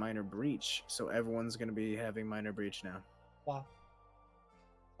applies minor breach. So everyone's going to be having minor breach now. Wow.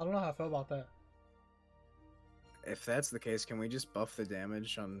 I don't know how I feel about that. If that's the case, can we just buff the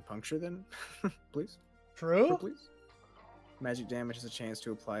damage on puncture then? Please? True? Please? Magic damage is a chance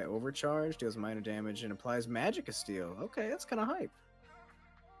to apply overcharge, deals minor damage, and applies Magicka Steel. Okay, that's kind of hype.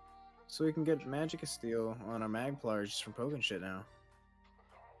 So we can get Magicka Steel on our Magplar just from poking shit now.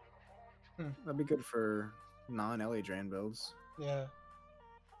 That'd be good for non-Ellie Drain builds. Yeah.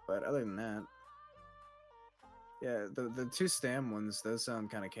 But other than that, yeah, the two Stam ones, those sound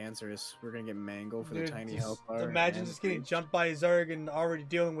kind of cancerous. We're gonna get Mangle for the tiny health bar. Imagine just getting jumped by a Zerg and already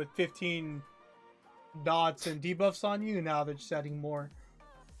dealing with 15 dots and debuffs on you. Now they're just adding more.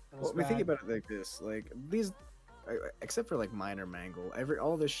 Well, we think about it like this: like these, except for like minor Mangle,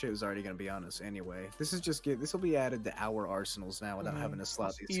 all this shit is already gonna be on us anyway. This is just this will be added to our arsenals now without having to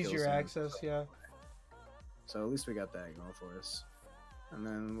slot these skills. Easier access, yeah. So at least we got that going for us. And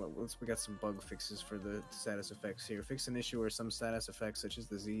then we got some bug fixes for the status effects here. Fix an issue where some status effects such as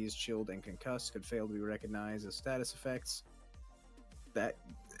disease, chilled, and concussed could fail to be recognized as status effects. That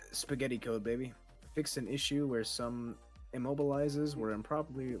spaghetti code, baby. Fix an issue where some immobilizes were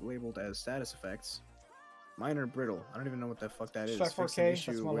improperly labeled as status effects. Minor brittle. I don't even know what the fuck that is. Fix an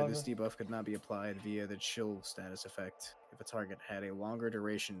issue where this debuff could not be applied via the chill status effect if a target had a longer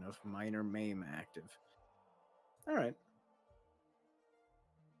duration of minor maim active. Alright.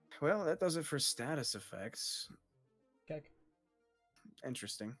 Well, that does it for status effects.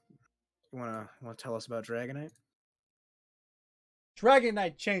 Interesting. You wanna tell us about Dragonite? Dragon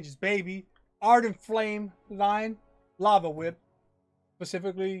Knight changes, baby. Ardent Flame line, Lava Whip,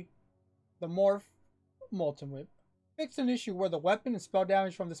 specifically the Morph Molten Whip. Fixed an issue where the weapon and spell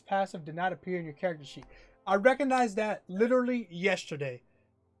damage from this passive did not appear in your character sheet. I recognized that literally yesterday.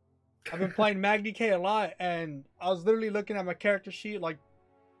 I've been playing Magni K a lot, and I was literally looking at my character sheet, like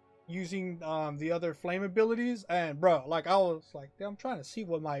using the other flame abilities, and bro, like I was like, damn, I'm trying to see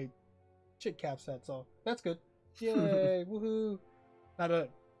what my shit cap said, so that's good. Yay, woohoo! Not a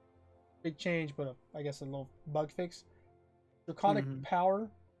big change, but I guess a little bug fix. Draconic Power,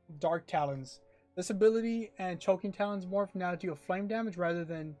 Dark Talons. This ability and Choking Talons morph now deal flame damage rather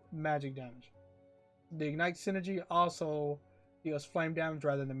than magic damage. The Ignite Synergy also deals flame damage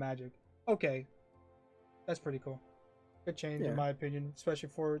rather than magic. Okay, that's pretty cool. Good change in my opinion, especially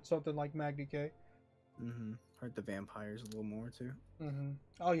for something like Magni K. Hurt the vampires a little more too.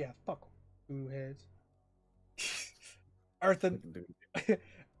 Oh yeah, fuck blue heads. Earth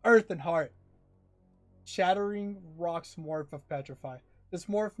and Heart. Shattering Rock's morph of Petrify. This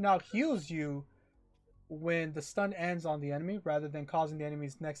morph now heals you when the stun ends on the enemy rather than causing the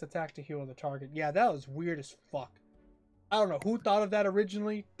enemy's next attack to heal the target. Yeah, that was weird as fuck. I don't know who thought of that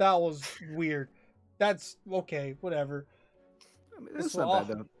originally. That was weird. That's okay, whatever. I mean, that's not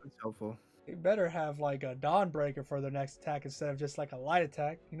bad though. It's helpful. They better have like a Dawnbreaker for their next attack instead of just like a light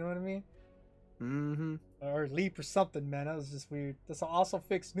attack. You know what I mean? Or leap or something, man. That was just weird. This will also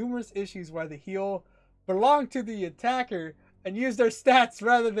fix numerous issues where the heal belong to the attacker and use their stats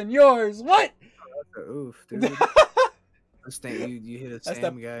rather than yours. What? Oh, that's a oof, dude. you hit a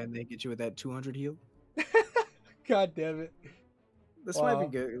Sam guy and they get you with that 200 heal. God damn it. This might be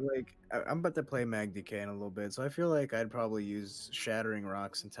good. Like, I'm about to play Magni K in a little bit, so I feel like I'd probably use Shattering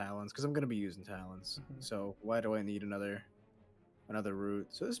Rocks and Talons because I'm gonna be using Talons. So why do I need another route?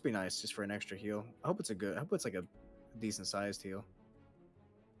 So this would be nice just for an extra heal. I hope it's like a decent sized heal.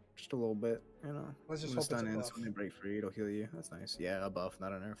 Just a little bit, you know. Let's just hope it's a buff. When they break free, it'll heal you. That's nice. Yeah, a buff,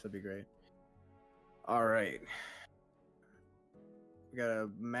 not a nerf. That'd be great. All right. We got a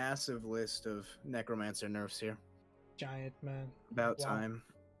massive list of Necromancer nerfs here. Giant, man. About time.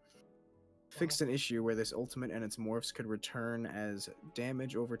 Fixed an issue where this ultimate and its morphs could return as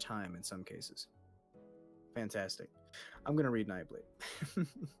damage over time in some cases. Fantastic. I'm gonna read Nightblade.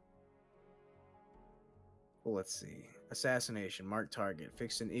 Well, let's see. Assassination. Mark target.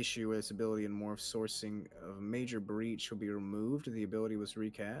 Fixed an issue where this ability and morph sourcing of major breach will be removed. The ability was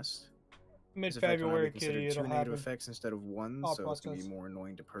recast. Mid-February, kitty, it'll two happen. negative effects instead of one, so it's gonna be more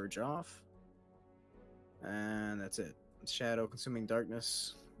annoying to purge off. And that's it. Shadow, Consuming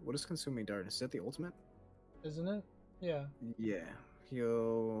Darkness. What is Consuming Darkness? Is that the ultimate? Isn't it? Yeah. Yeah.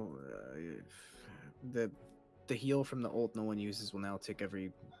 Heal. The heal from the ult no one uses will now tick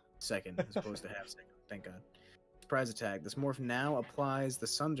every second as opposed to half second. Thank God. Surprise attack. This morph now applies the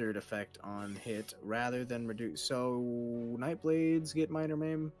Sundered effect on hit rather than reduce. So Nightblades get minor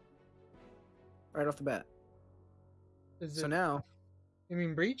maim right off the bat. So now. You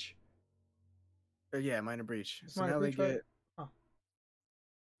mean breach? Yeah, minor breach. So now they get. Right?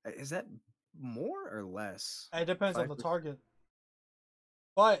 Is that more or less? It depends on the target.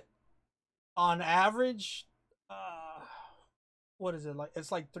 But on average, what is it like?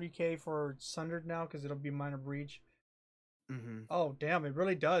 It's like 3K for Sundered now because it'll be minor breach. Oh damn! It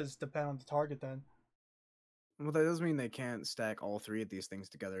really does depend on the target then. Well, that doesn't mean they can't stack all three of these things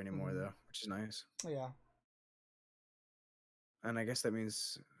together anymore, though, which is nice. Yeah. And I guess that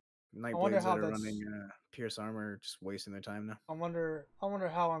means Nightblades that are running Pierce Armor are just wasting their time now. I wonder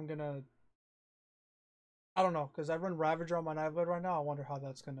how I'm gonna. I don't know, because I run Ravager on my Nightblade right now. I wonder how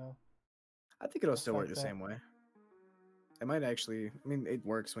that's gonna. I think it'll still work the same way. It might actually. I mean, it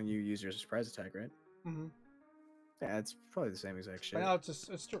works when you use your surprise attack, right? Yeah, it's probably the same exact shit. But now it's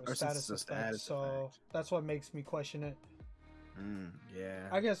still a status effect, so that's what makes me question it. Yeah.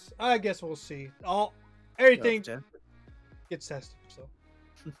 I guess we'll see. Everything gets tested, so.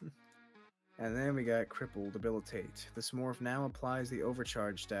 And then we got Cripple, Debilitate. This morph now applies the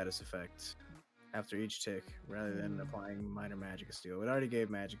Overcharge status effect after each tick, rather than applying minor Magic Steel. It already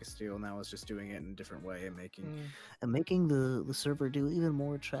gave Magic Steel, now it's just doing it in a different way and making the server do even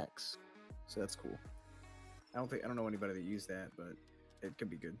more checks. So that's cool. I don't know anybody that used that, but it could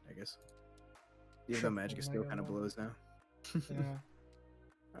be good, I guess. Even though Magic Steel kind of blows now. Yeah.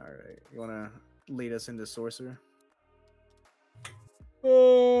 Alright, you wanna lead us into Sorcerer?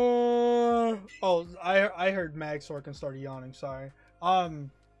 I heard Mag Sork and started yawning, sorry.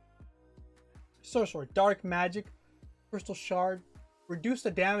 Sorcerer, Dark Magic, Crystal Shard. Reduce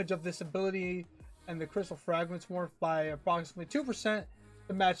the damage of this ability and the crystal fragments morph by approximately 2%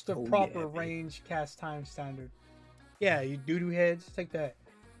 to match the proper range cast time standard. Yeah, you doo-doo heads, take that.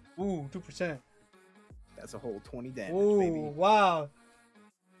 Ooh, 2%. That's a whole 20 damage, Ooh, baby. wow.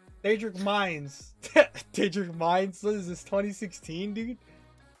 Daedric Mines. Daedric Mines? What is this, 2016, dude?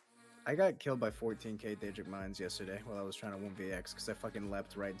 I got killed by 14k Daedric Mines yesterday while I was trying to 1vx because I fucking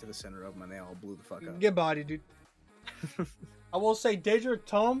leapt right into the center of them and they all blew the fuck up. Get body, dude. I will say Daedric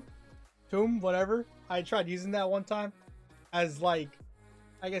Tomb, whatever. I tried using that one time as like,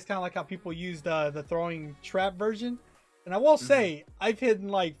 I guess kind of like how people use the throwing trap version. And I will say, I've hit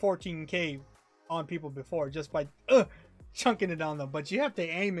like 14k on people before just by chunking it on them. But you have to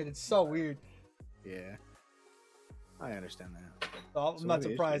aim it. It's so weird. Yeah. I understand that. So I'm not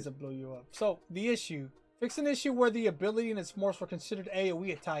surprised it blew you up. So, the issue. Fix an issue where the ability and its morphs were considered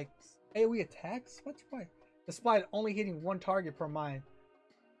AoE attacks. AoE attacks? What's why? Despite only hitting one target per mine.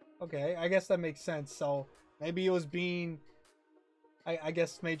 Okay, I guess that makes sense. So, maybe it was being... I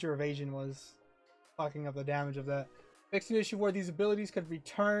guess Major Evasion was fucking up the damage of that. Fix an issue where these abilities could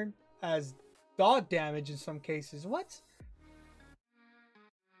return as dot damage in some cases. What?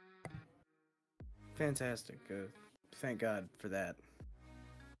 Fantastic. Thank God for that.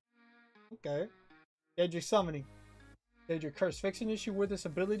 Okay. Daedric Summoning. Daedric Curse. Fix an issue where this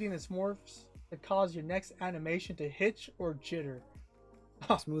ability and its morphs could cause your next animation to hitch or jitter.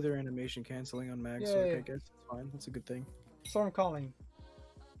 Smoother animation canceling on Mag, so I guess that's fine. That's a good thing. Storm Calling.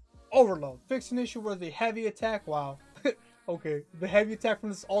 Overload. Fix an issue where the heavy attack. Wow. Okay. The heavy attack from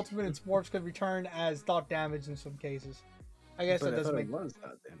this ultimate and its morphs could return as dot damage in some cases. I guess that doesn't make sense.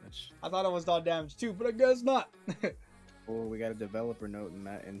 Dot damage. I thought it was dot damage too, but I guess not. Oh, we got a developer note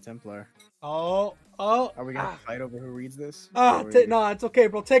in Templar. Oh. Are we gonna fight over who reads this? No, it's okay,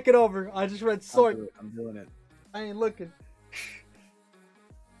 bro. Take it over. I just read sword. I'm doing it. I ain't looking.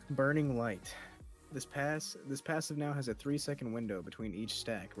 Burning Light. This passive now has a 3-second window between each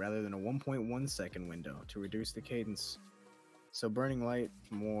stack, rather than a 1.1 second window to reduce the cadence. So Burning Light,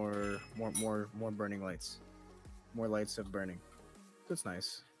 more burning lights, more lights of burning. That's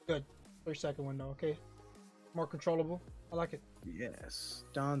nice. Good. 3-second window. Okay. More controllable. I like it. Yes.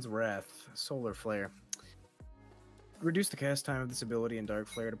 Dawn's Wrath, Solar Flare. Reduce the cast time of this ability in Dark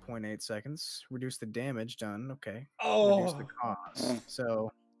Flare to 0.8 seconds. Reduce the damage done. Okay. Oh. Reduce the cost.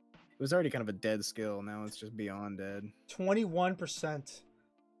 So it was already kind of a dead skill. Now it's just beyond dead. 21%.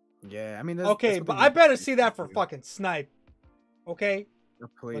 Yeah, I mean. Okay, but I better see that for fucking snipe. Okay. Oh,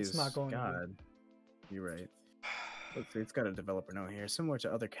 please. Let's not go into God. You're right. It's got a developer note here. Similar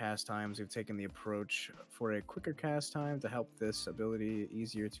to other cast times, we've taken the approach for a quicker cast time to help this ability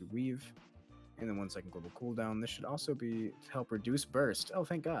easier to weave. And then 1 second global cooldown. This should also be to help reduce burst. Oh,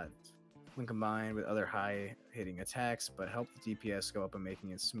 thank God. When combined with other high hitting attacks, but help the DPS go up and making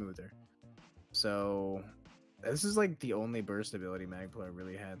it smoother. So this is like the only burst ability Magplar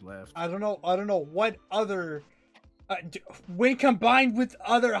really had left. I don't know what other when combined with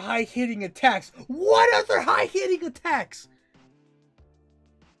other high hitting attacks. What other high hitting attacks?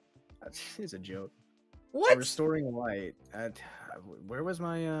 It's a joke. What? Restoring light. Where's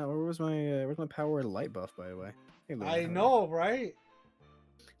my power light buff, by the way? I know, right?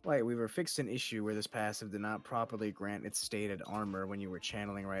 Light Weaver fixed an issue where this passive did not properly grant its stated armor when you were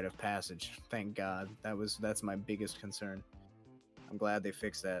channeling Rite of Passage. Thank God. That's my biggest concern. I'm glad they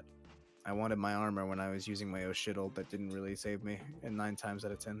fixed that. I wanted my armor when I was using my Oshiddle that didn't really save me, and 9 times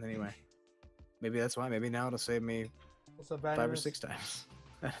out of 10 anyway. Maybe that's why. Maybe now it'll save me 5 or 6 times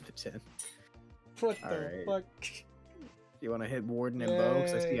out of the 10. What the fuck? You want to hit Warden and Bow?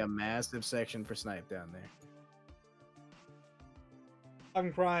 Because I see a massive section for Snipe down there.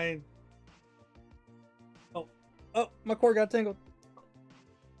 I'm crying. Oh, my core got tangled.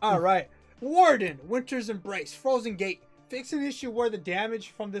 Alright. Warden, Winter's Embrace, Frozen Gate. Fix an issue where the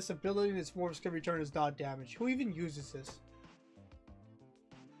damage from this ability and its morphs can return as dot damage. Who even uses this?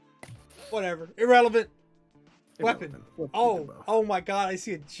 Whatever. Irrelevant. Weapon. Oh my God! I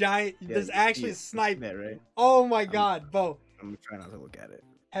see a giant. There's actually a snipe. That, right? Oh my God, bow. I'm trying not to look at it.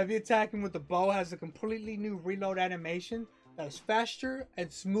 Heavy attacking with the bow has a completely new reload animation that is faster and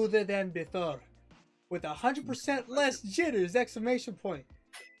smoother than before, with 100% less jitters! Exclamation point.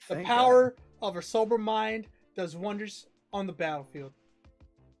 The power of a sober mind does wonders on the battlefield.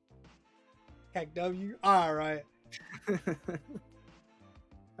 Heck W. All right.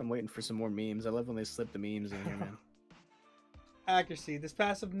 I'm waiting for some more memes. I love when they slip the memes in here, man. Accuracy. This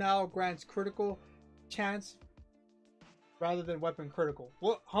passive now grants critical chance rather than weapon critical.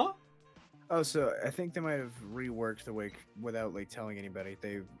 What? Huh? Oh, so I think they might have reworked the way without like telling anybody.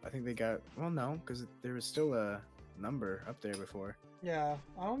 I think they got. Well, no, because there was still a number up there before. Yeah,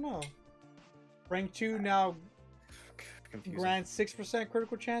 I don't know. Rank 2 now Confusing. grants 6%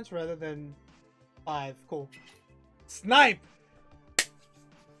 critical chance rather than 5. Cool. Snipe!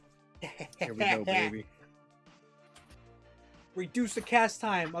 Here we go, baby. Reduce the cast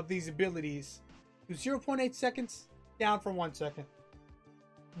time of these abilities to 0.8 seconds, down from 1 second.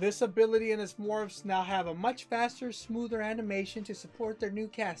 This ability and its morphs now have a much faster, smoother animation to support their new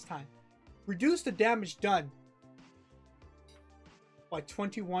cast time. Reduce the damage done by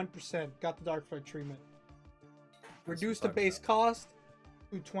 21%. Got the Dark Flare treatment. Reduce the base cost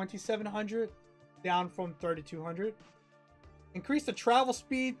to 2,700, down from 3,200. Increase the travel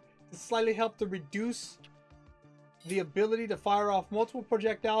speed to slightly help to reduce the ability to fire off multiple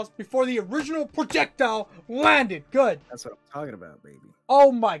projectiles before the original projectile landed. Good. That's what I'm talking about, baby.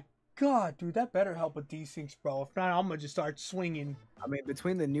 Oh my god, dude, that better help with desyncs, bro. If not, I'm gonna just start swinging. I mean,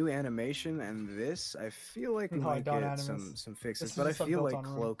 between the new animation and this, I feel like we might get some fixes. But I feel like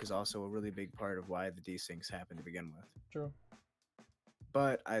Cloak is also a really big part of why the desyncs happen to begin with. True.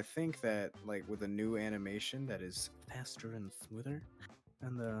 But I think that, like, with a new animation that is faster and smoother,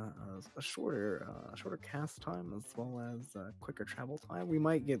 and a shorter cast time as well as quicker travel time, we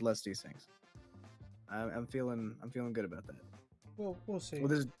might get less desyncs. I'm feeling good about that. We'll see.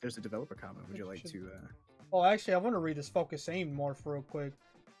 Well, there's a developer comment. Would you like to? Oh, actually, I want to read this focus aim morph real quick.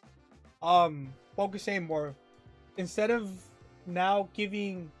 Focus aim morph, instead of now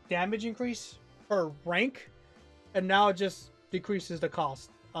giving damage increase per rank, and now it just decreases the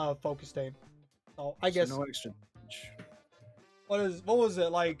cost of focus aim. So I guess no extra damage. What was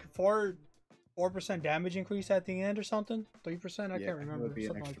it, like 4% damage increase at the end or something? 3%? I can't remember. It would be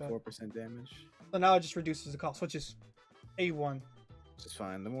an something extra like that. 4% damage. So now it just reduces the cost, which is A1. Which is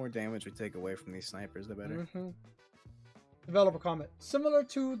fine. The more damage we take away from these snipers, the better. Developer comment. Similar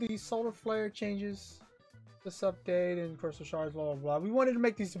to the solar flare changes, this update and crystal shards, blah, blah, blah. We wanted to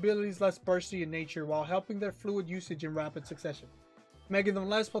make these abilities less bursty in nature while helping their fluid usage in rapid succession, making them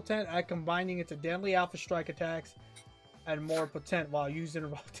less potent at combining into deadly alpha strike attacks and more potent while using a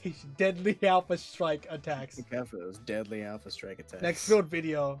rotation. Deadly alpha strike attacks. Look out for those deadly alpha strike attacks. Next build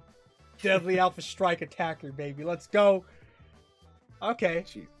video. Deadly alpha strike attacker, baby. Let's go. Okay.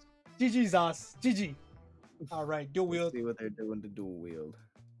 Jeez. GG, Zos. GG. Alright, dual wield. Let's see what they're doing to dual wield.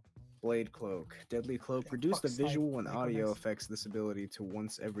 Blade Cloak. Deadly Cloak. Reduce the visual and audio effects of this ability to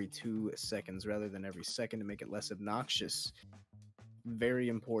once every 2 seconds rather than every second to make it less obnoxious. Very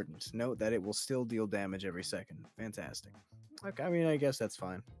important. Note that it will still deal damage every second. Fantastic. Okay, I mean, I guess that's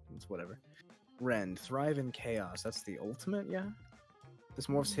fine. It's whatever. Rend. Thrive in Chaos. That's the ultimate, yeah? This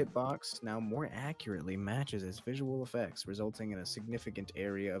morph's hitbox now more accurately matches its visual effects, resulting in a significant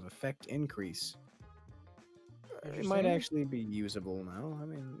area of effect increase. It might actually be usable now. I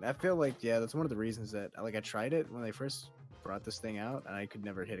mean, I feel like, yeah, that's one of the reasons that, like, I tried it when they first brought this thing out, and I could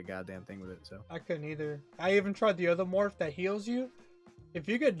never hit a goddamn thing with it, so. I couldn't either. I even tried the other morph that heals you. If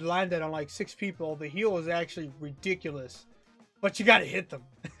you could land that on, like, 6 people, the heal is actually ridiculous. But you gotta hit them.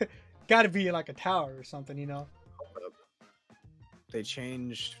 Gotta be in, like, a tower or something, you know? They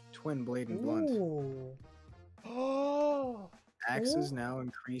changed Twin Blade and Blunt. Ooh. Oh. Axes now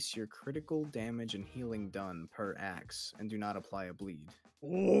increase your critical damage and healing done per axe, and do not apply a bleed.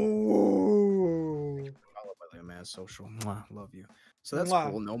 Ooh. Followed by like a mad social. Mwah, love you. So that's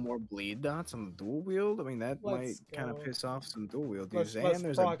cool. No more bleed dots on the dual wield. I mean, that might kind of piss off some dual wield dudes. And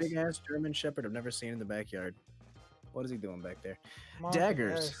there's a big ass German Shepherd I've never seen in the backyard. What is he doing back there?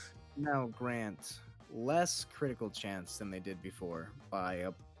 Daggers now grant less critical chance than they did before by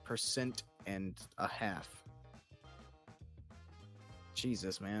 1.5%.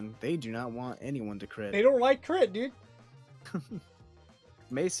 Jesus, man. They do not want anyone to crit. They don't like crit, dude.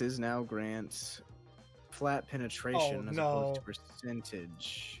 Maces now grant flat penetration as opposed to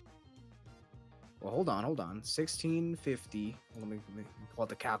percentage. Well, hold on. 1650. Let me pull out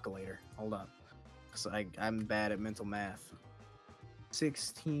the calculator. Hold on. Because I'm bad at mental math.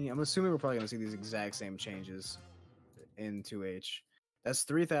 16. I'm assuming we're probably going to see these exact same changes in 2H. That's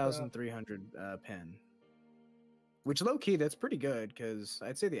 3,300 pen. Which, low-key, that's pretty good, because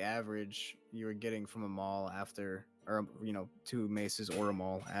I'd say the average you were getting from a mall after, or, 2 maces or a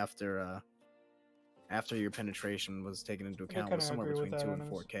mall after your penetration was taken into account was somewhere between 2 and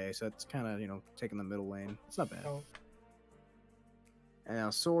 4K. So that's kind of, taking the middle lane. It's not bad. Oh. And now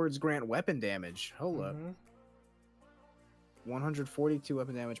swords grant weapon damage. Hold up. 142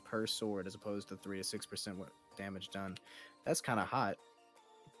 weapon damage per sword as opposed to 3 to 6% damage done. That's kind of hot.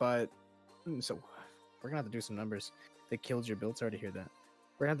 But, so we're going to have to do some numbers. They killed your build. Sorry to hear that.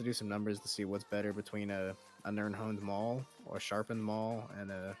 We're going to have to do some numbers to see what's better between a Nirnhoned Maul or a Sharpened Maul and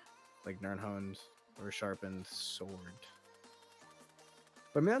a, Nirnhoned or Sharpened Sword.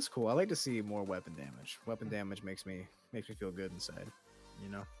 But I mean, that's cool. I like to see more weapon damage. Weapon damage makes me feel good inside. You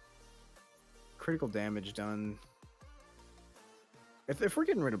know, critical damage done. If we're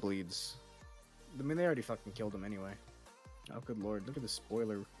getting rid of bleeds, I mean, they already fucking killed him anyway. Oh, good lord! Look at the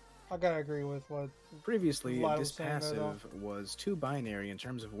spoiler. I gotta agree with what Previously, Lyle this was saying there, though. passive was too binary in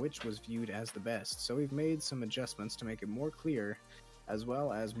terms of which was viewed as the best, so we've made some adjustments to make it more clear, as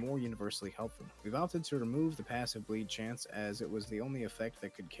well as more universally helpful. We've opted to remove the passive bleed chance as it was the only effect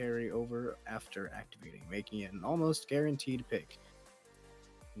that could carry over after activating, making it an almost guaranteed pick.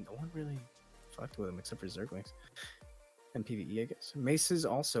 No one really fucked with him except for Zerglings. And PvE, I guess. Maces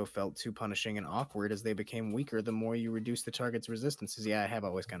also felt too punishing and awkward as they became weaker the more you reduce the target's resistances. Yeah, I have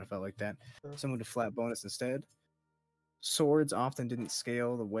always kind of felt like that. Sure. Someone to flat bonus instead. Swords often didn't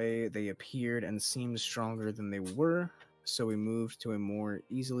scale the way they appeared and seemed stronger than they were, so we moved to a more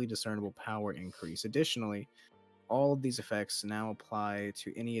easily discernible power increase. Additionally, all of these effects now apply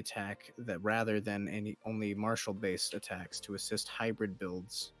to any attack that rather than only martial-based attacks to assist hybrid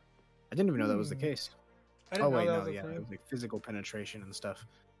builds. I didn't even know that was the case. Oh wait, no, yeah, it was like physical penetration and stuff.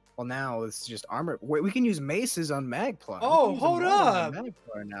 Well, now it's just armor. Wait, we can use maces on Magplar. Oh, hold up!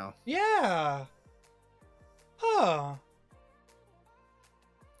 Magplar now. Yeah. Huh.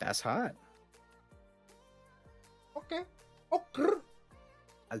 That's hot. Okay. Okay.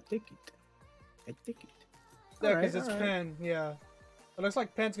 I'll take it. I take it. Yeah, because it's pen. Yeah. It looks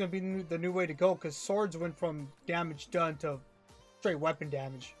like pen's gonna be the new way to go because swords went from damage done to straight weapon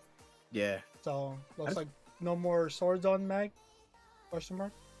damage. Yeah. So looks like no more swords on mag? Question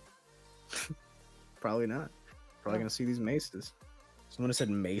mark. Probably not. Probably gonna see these maces. Someone has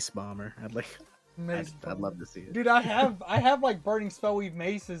said mace bomber. I'd love to see it. Dude, I have like burning spellweave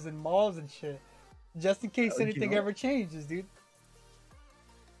maces and mauls and shit, just in case anything ever changes, dude.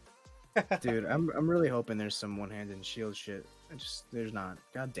 Dude, I'm really hoping there's some one-handed shield shit. There's not.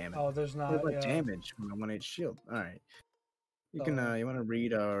 God damn it. Oh, there's not. There's like damage from a 1-8 shield. All right. You can you want to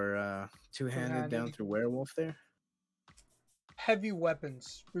read our two-handed down through werewolf there? Heavy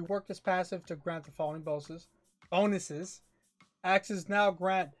weapons. Rework this passive to grant the following bonuses. Axes now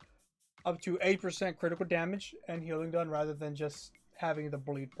grant up to 8% critical damage and healing done rather than just having the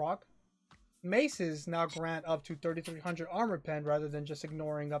bleed proc. Maces now grant up to 3300 armor pen rather than just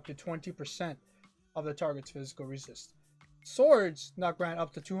ignoring up to 20% of the target's physical resist. Swords now grant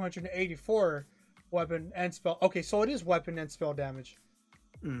up to 284 weapon and spell. Okay, so it is weapon and spell damage.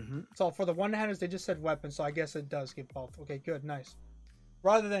 So for the one-handers, they just said weapon, so I guess it does give both. Okay, good, nice.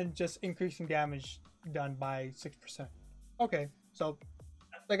 Rather than just increasing damage done by 6%. Okay, so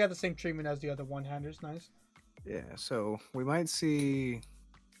they got the same treatment as the other one-handers, nice. Yeah, so we might see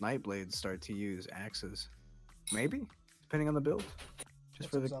Nightblades start to use axes. Maybe, depending on the build.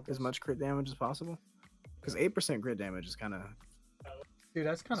 Just for as much crit damage as possible. Because 8% crit damage is kind of... Dude,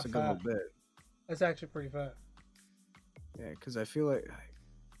 that's kind of fat. Good little bit. That's actually pretty fat. Yeah, because I feel like...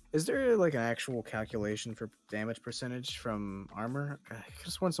 Is there like an actual calculation for damage percentage from armor?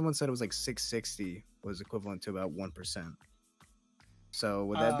 Just when someone said it was like 660 was equivalent to about 1%. So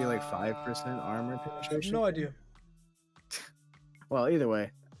would that be like 5% armor penetration? No idea. Well, either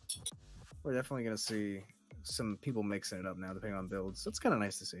way, we're definitely gonna see some people mixing it up now, depending on builds. So it's kind of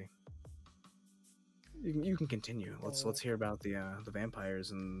nice to see. You can continue. Let's hear about the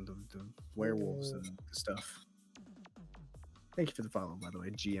vampires and the werewolves and stuff. Thank you for the follow, by the way,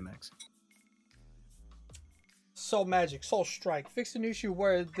 GMX. Soul Magic, Soul Strike. Fixed an issue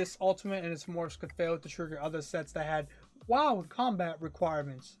where this ultimate and its morphs could fail to trigger other sets that had wild combat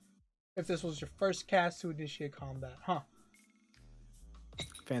requirements. If this was your first cast to initiate combat, huh?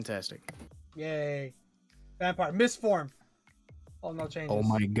 Fantastic. Yay. Vampire, misform. Oh, no changes. Oh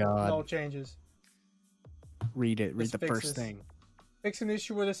my god. No changes. Read it. Read the first thing. Fix an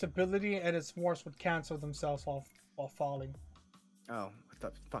issue where this ability and its morphs would cancel themselves while falling. Oh, I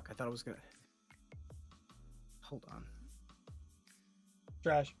thought it was gonna... Hold on.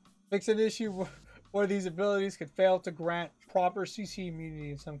 Trash. Fix an issue where these abilities could fail to grant proper CC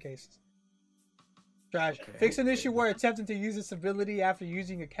immunity in some cases. Trash. Okay. Fix an issue where attempting to use this ability after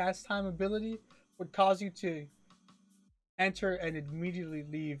using a cast time ability would cause you to enter and immediately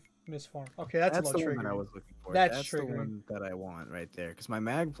leave misform. Okay, that's the one I was looking for. That's the one that I want right there. Because my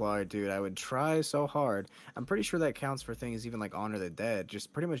Magplar, dude, I would try so hard. I'm pretty sure that counts for things even like Honor the Dead,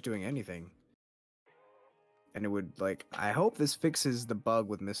 just pretty much doing anything. And it would, like, I hope this fixes the bug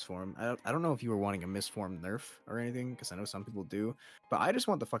with misform. I don't know if you were wanting a misform nerf or anything, because I know some people do. But I just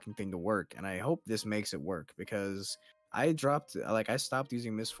want the fucking thing to work, and I hope this makes it work, because I stopped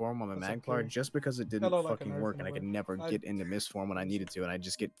using misform on my Magplar just because it didn't fucking work, and I could never get into misform when I needed to, and I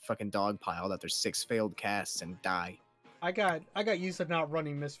just get fucking dogpiled after 6 failed casts and die. I got used to not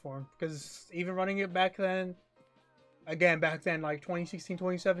running Mistform because even running it back then, like 2016,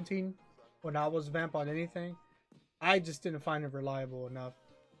 2017, when I was vamp on anything, I just didn't find it reliable enough.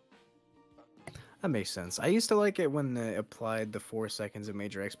 That makes sense. I used to like it when they applied the 4 seconds of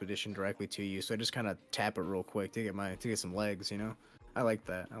Major Expedition directly to you, so I just kind of tap it real quick to get some legs, you know? I like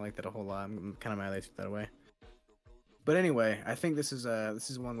that. I like that a whole lot. I'm kind of mad they took that away. But anyway, I think this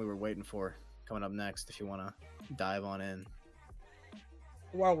is one we were waiting for coming up next. If you want to dive on in.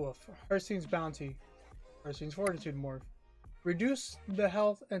 Werewolf, Herstein's Bounty, Herstein's Fortitude morph. Reduce the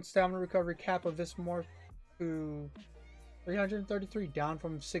health and stamina recovery cap of this morph to 333, down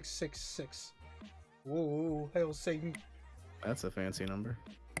from 666. Whoa, hail Satan. That's a fancy number.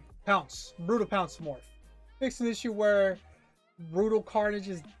 Pounce, Brutal Pounce morph. Fix an issue where Brutal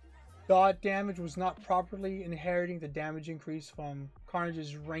Carnage's dot damage was not properly inheriting the damage increase from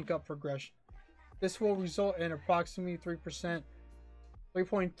Carnage's rank up progression. This will result in approximately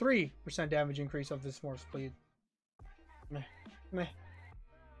 3.3% damage increase of this morph's bleed. Meh.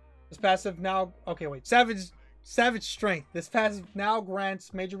 This passive now... Okay, wait. Savage Strength. This passive now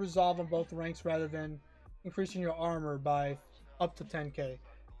grants major resolve on both ranks rather than increasing your armor by up to 10k.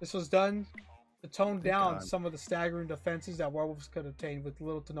 This was done to tone down some of the staggering defenses that werewolves could obtain with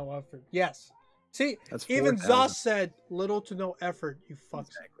little to no effort. Yes. See, that's even Zoss said little to no effort, you fucks.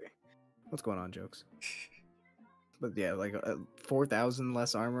 Exactly. What's going on, jokes? But yeah, like 4,000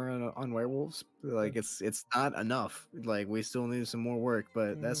 less armor on werewolves. Like it's not enough. Like we still need some more work,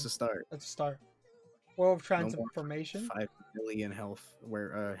 but that's the start. That's a start. Werewolf Transformation. 5 million health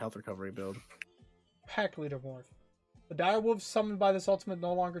recovery build. Pack Leader morph. The direwolves summoned by this ultimate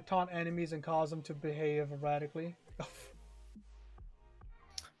no longer taunt enemies and cause them to behave erratically.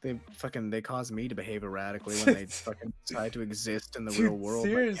 They cause me to behave erratically when they fucking decide to exist in the real world.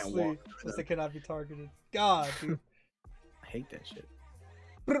 Seriously, because they cannot be targeted. God, dude. I hate that shit.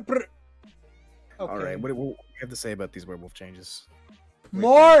 Okay. All right, what do you have to say about these werewolf changes?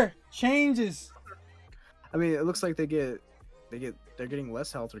 More changes. I mean, it looks like they're getting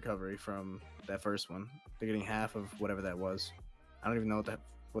less health recovery from that first one. They're getting half of whatever that was. I don't even know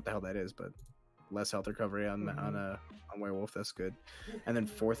what the hell that is, but less health recovery on werewolf. That's good. And then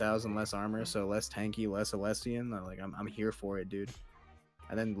 4,000 less armor, so less tanky, less Alessian. Like I'm here for it, dude.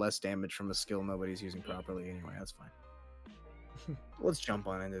 And then less damage from a skill nobody's using properly anyway. That's fine. Let's jump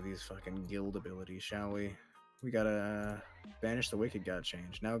on into these fucking guild abilities, shall we? We gotta Banish the Wicked got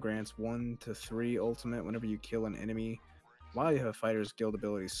changed. Now grants 1 to 3 ultimate whenever you kill an enemy while you have fighter's guild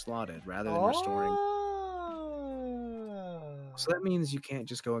ability slotted, rather than restoring. So that means you can't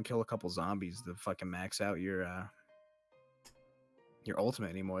just go and kill a couple zombies to fucking max out your ultimate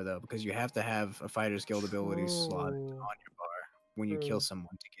anymore, though, because you have to have a fighter's guild ability slotted on your bar when you kill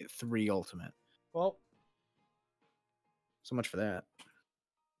someone to get 3 ultimate. Well, so much for that.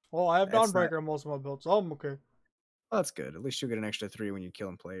 Well, I have Dawnbreaker on most of my builds, so I'm okay. Well, that's good. At least you'll get an extra 3 when you're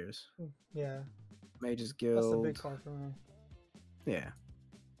killing players. Yeah. Mage's Guild. That's the big part for me. Yeah.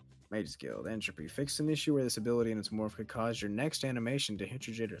 Mage's Guild. Entropy. Fix an issue where this ability and its morph could cause your next animation to hit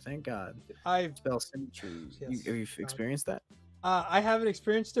your jitter. Thank God. Spell symmetry. Yes. Have you experienced that? I haven't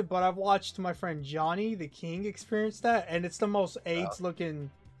experienced it, but I've watched my friend Johnny the King experience that, and it's the most AIDS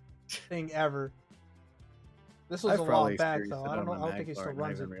looking thing ever. This was a while back, though. I don't think he still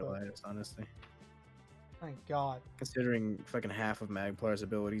runs it. Honestly. Thank God. Considering fucking half of Magplar's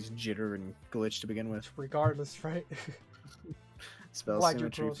abilities jitter and glitch to begin with. Regardless, right? Spell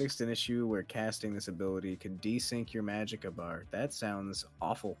symmetry. Fixed an issue where casting this ability could desync your magicka bar. That sounds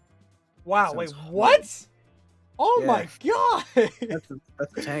awful. Wow, wait, what? Oh my God!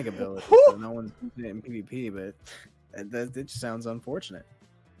 That's a tank ability. So no one's using it in PvP, but that just sounds unfortunate.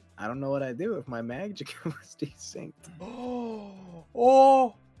 I don't know what I'd do if my magicka was desynced.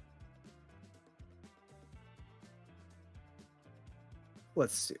 Oh!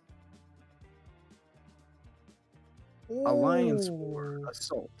 Let's see. Alliance War,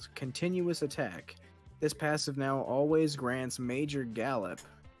 Assault, Continuous Attack. This passive now always grants Major Gallop.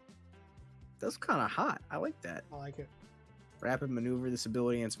 That's kind of hot. I like that. I like it. Rapid Maneuver. This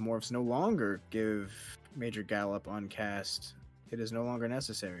ability and its morphs no longer give Major Gallop on cast. It is no longer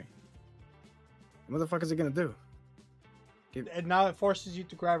necessary. What the fuck is it gonna do? And now it forces you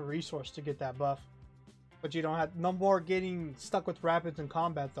to grab a resource to get that buff. But you don't have no more getting stuck with rapids in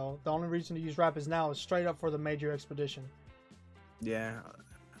combat, though. The only reason to use rapids now is straight up for the major expedition. Yeah,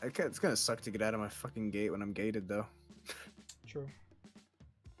 it's gonna suck to get out of my fucking gate when I'm gated, though. True.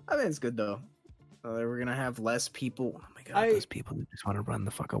 I mean, it's good though. We're gonna have less people. Oh my God, those people that just want to run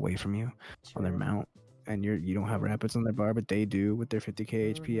the fuck away from you on their mount and you don't have rapids on their bar, but they do with their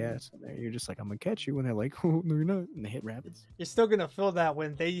 50k Mhm. HPS. And you're just like, I'm gonna catch you, and they're like, oh no, you're not, and they hit rapids. You're still gonna feel that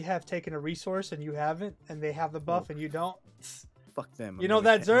when they have taken a resource and you haven't, and they have the buff Oh, and you don't. fuck them. You I'm know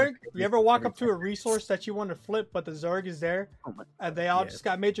gonna that Zerg? You ever walk every up to a 10 resource that you want to flip, but the Zerg is there, Oh my and God, they all yes. just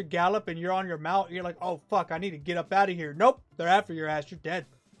got Major Gallop, and you're on your mount, and you're like, oh fuck, I need to get up out of here. Nope, they're after your ass. You're dead.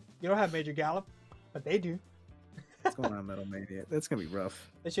 You don't have Major Gallop, but they do. What's going on, Metal Mania? That's gonna be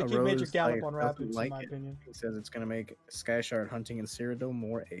rough. They should A keep Major Rose Gallop Life on doesn't Rapids, like in my it. opinion. He says it's gonna make Sky Shard hunting in Cyrodiil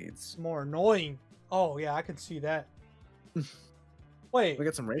more aids. It's more annoying. Oh yeah, I can see that. Wait, We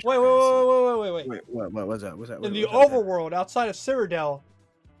got some racial. wait. Wait, what was that? In the overworld, outside of Cyrodiil,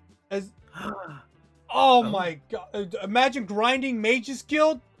 as oh my god, imagine grinding Mage's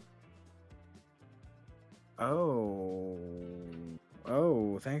Guild.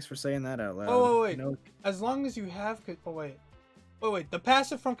 Oh, thanks for saying that out loud. Oh wait. No, As long as you have, wait. The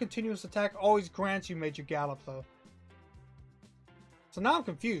passive from continuous attack always grants you Major Gallop though. So now I'm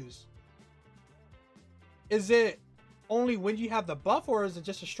confused. Is it only when you have the buff, or is it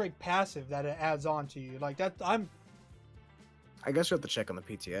just a straight passive that it adds on to you? Like that, I guess you have to check on the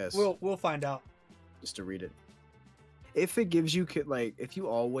PTS. We'll find out. Just to read it. If it gives you like, if you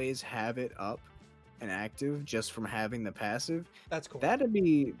always have it up and active just from having the passive, That's cool. that'd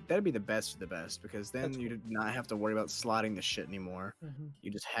be the best of the best, because then That's you cool. did not have to worry about slotting the shit anymore. Mm-hmm.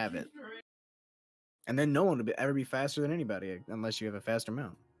 You just have it, and then no one would ever be faster than anybody unless you have a faster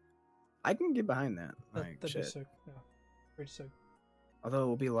mount. I can get behind that. Like That'd shit. be sick. Yeah, pretty sick. Although it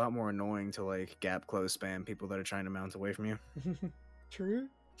will be a lot more annoying to like gap close spam people that are trying to mount away from you. True.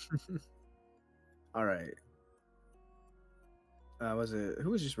 All right. Was it who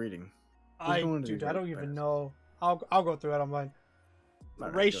was just reading? Dude, I don't even know. I'll go through it on mine.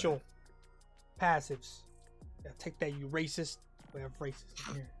 Alright, Racial passives. Yeah, take that, you racist. We have racist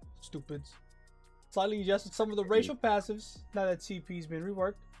in here, stupids. Slightly adjusted some of the racial passives now that CP's been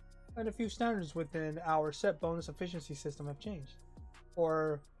reworked, and a few standards within our set bonus efficiency system have changed.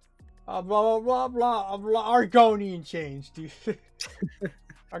 Or blah blah blah blah blah. Argonian change, dude.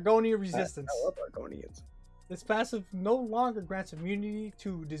 Argonian resistance. I love Argonians. This passive no longer grants immunity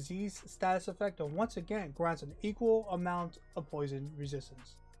to disease status effect, and once again grants an equal amount of poison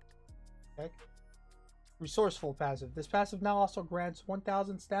resistance. Okay. Resourceful passive. This passive now also grants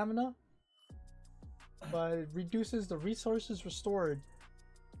 1000 stamina, but it reduces the resources restored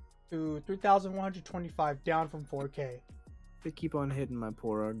to 3125, down from 4k. They keep on hitting my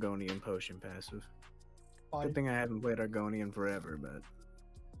poor Argonian potion passive. Fine. Good thing I haven't played Argonian forever, but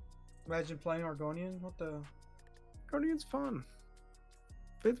Imagine playing Argonian. What the? Argonian's fun.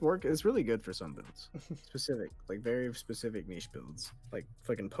 It's really good for some builds. Specific, like very specific niche builds. Like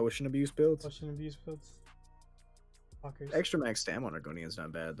fucking potion abuse builds. Potion abuse builds. Fuckers. Extra max stam on Argonian's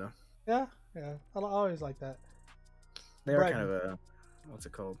not bad though. Yeah. I always like that. They are Bread. kind of a, what's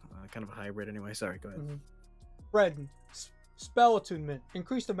it called? Kind of a hybrid anyway. Sorry, go ahead. Bread. Spell attunement.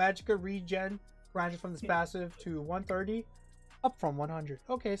 Increase the magicka regen granted from this passive to 130, up from 100.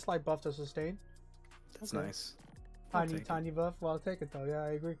 Okay, slight buff to sustain. That's Okay. nice. I'll take it. Tiny buff. Well, I'll take it though. Yeah, I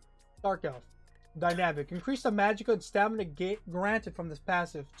agree. Dark Elf. Dynamic. Increase the magicka and stamina granted from this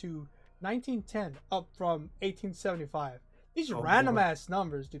passive to 1910, up from 1875. These are Oh, random boy. ass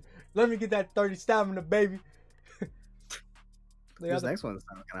numbers, dude. Let me get that 30 stamina, baby. The This other next one's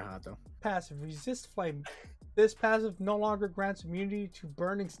kind of hot though. passive. Resist flame. This passive no longer grants immunity to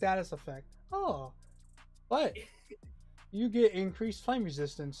burning status effect. Oh. But you get increased flame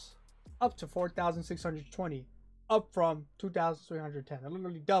resistance up to 4,620. Up from 2,310. It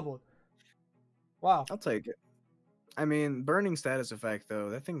literally doubled. Wow. I'll take it. I mean, burning status effect though,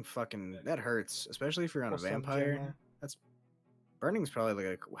 that thing that hurts, especially if you're on a What's up, vampire. Gemma? Burning's probably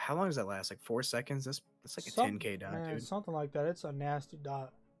like how long does that last? Like 4 seconds? That's like a 10k dot, Man, dude. something like that. It's a nasty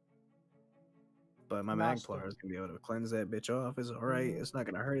dot. But my Master. Magplar is gonna be able to cleanse that bitch off. It's alright. It's not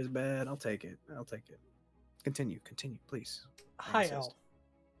gonna hurt as bad. I'll take it. Continue, please. I High insist. Elf.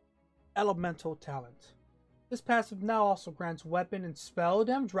 Elemental talent. This passive now also grants weapon and spell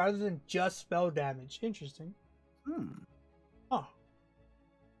damage rather than just spell damage. Interesting. Oh.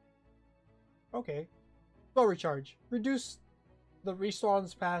 Okay. Spell recharge. Reduce the restore on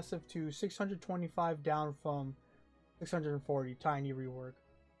this passive to 625, down from 640. Tiny rework.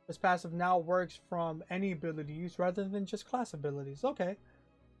 This passive now works from any ability use rather than just class abilities. Okay.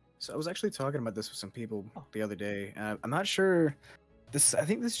 So I was actually talking about this with some people the other day. I'm not sure. I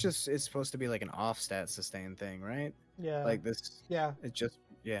think this just is supposed to be like an off stat sustain thing, right? Yeah. Like this. Yeah. It just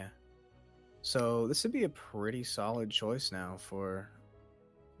So this would be a pretty solid choice now for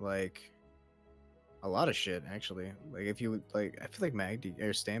like a lot of shit actually. Like if you like, I feel like Mag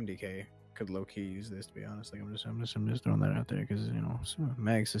or Stam DK could low key use this, to be honest. Like I'm just throwing that out there because you know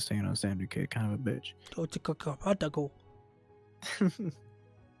mag sustain on standard kit kind of a bitch.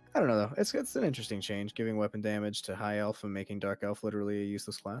 I don't know though. It's an interesting change, giving weapon damage to high elf and making dark elf literally a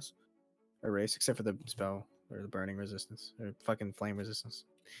useless class or race, except for the spell or the burning resistance or fucking flame resistance.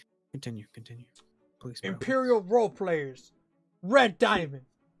 Continue, please. Bro. Imperial role players, red diamond.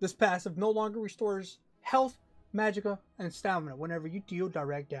 This passive no longer restores health, magicka, and stamina whenever you deal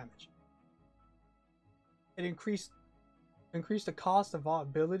direct damage. It increased the cost of all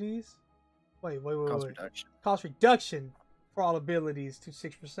abilities. Wait. Cost reduction. Cost reduction for all abilities to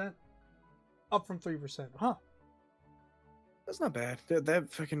 6%, up from 3%. Huh? That's not bad. That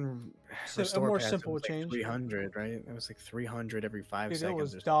fucking A more simple change. 300, right? It was like 300 every 5 Dude, seconds. it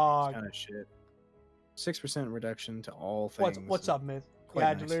was or dog. Kind of shit. 6% reduction to all things. What's up, Myth?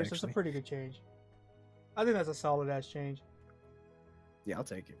 Yeah, nice, Delirious. That's a pretty good change. I think that's a solid ass change. Yeah, I'll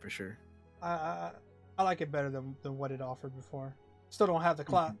take it for sure. I like it better than what it offered before. Still don't have the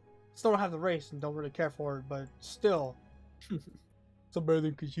class. Still don't have the race and don't really care for it, but still. It's better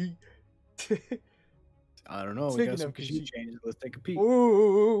than Khajiit. I don't know. Speaking we got some of Khajiit changes. Let's take a peek.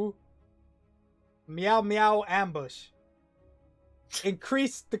 Ooh. Meow Meow Ambush.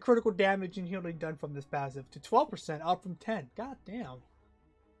 Increase the critical damage and healing done from this passive to 12%, up from 10. God damn.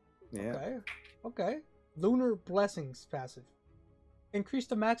 Yeah. Okay. Lunar Blessings passive. Increase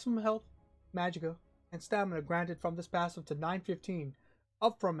the maximum health, magicka, and stamina granted from this passive to 915,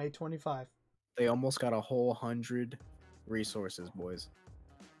 up from 825. They almost got a whole 100 resources, boys.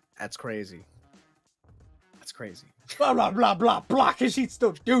 That's crazy. That's crazy. Blah, blah, blah, blah, blah, because she's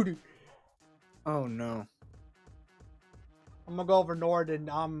still duty. Oh, no. I'm going to go over Nord, and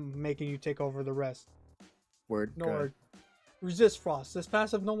I'm making you take over the rest. Word. Nord. Resist Frost. This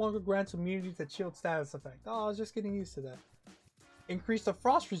passive no longer grants immunity to shield status effect. Oh, I was just getting used to that. Increase the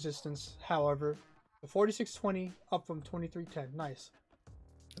frost resistance, however, to 4620, up from 2310. Nice.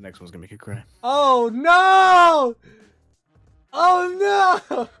 The next one's going to make you cry. Oh, no! Oh,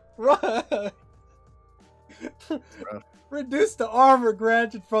 no! Right. Reduce the armor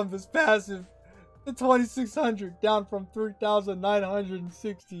granted from this passive to 2600, down from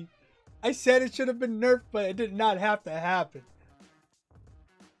 3960. I said it should have been nerfed, but it did not have to happen.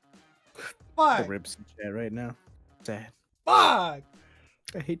 Fuck. The ribs in chat right now. Sad. Fuck.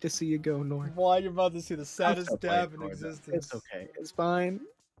 I hate to see you go, Nord. Why you're about to see the saddest dab in existence. It's okay. It's fine.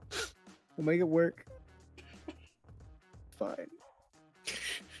 We'll make it work. Fine.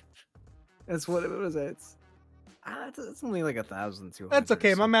 That's what it was. It's only like 1,200. That's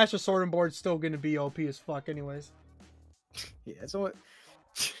okay. My Master Sorting Board's still gonna be OP as fuck, anyways. Yeah. So what?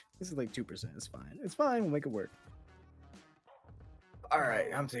 This is like 2%. It's fine. It's fine. We'll make it work. All right.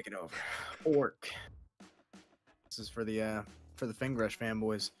 I'm taking over. Orc. This is for the Fingrush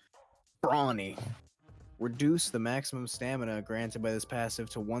fanboys. Brawny. Reduce the maximum stamina granted by this passive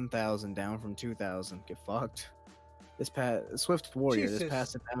to 1,000, down from 2,000. Get fucked. This Swift Warrior. Jesus. This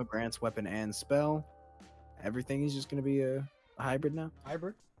passive now grants weapon and spell. Everything is just gonna be a hybrid now.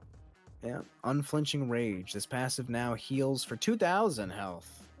 Hybrid. Yeah. Unflinching Rage. This passive now heals for 2,000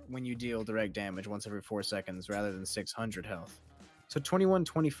 health when you deal direct damage once every 4 seconds, rather than 600 health. So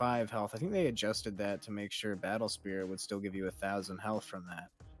 2125 health. I think they adjusted that to make sure Battle Spirit would still give you 1,000 health from that.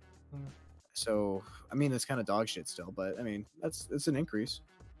 So I mean, it's kind of dog shit still, but I mean it's an increase.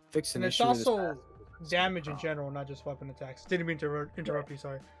 Fix an And it's issue. also damage in general, not just weapon attacks. Didn't mean to interrupt you.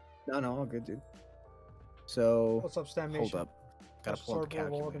 Sorry. No, all good, dude. So What's up, Stam hold Nation? up. Gotta pull up the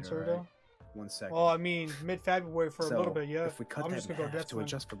calculator. Right? 1 second. Well, I mean, mid-February for a little bit, yeah. If we cut I'm that just in gonna go half to Deathwind.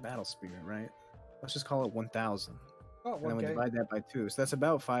 adjust for Battle Spirit, right? Let's just call it 1,000. Oh, And then we okay. divide that by 2. So that's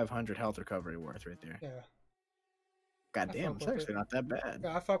about 500 health recovery worth right there. Yeah. God I damn, fuck it's with actually not that bad.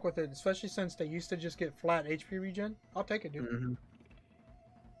 Yeah, I fuck with it, especially since they used to just get flat HP regen. I'll take it, dude. Mm-hmm.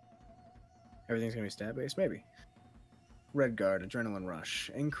 Everything's gonna be stat based, maybe. Red Guard, Adrenaline Rush.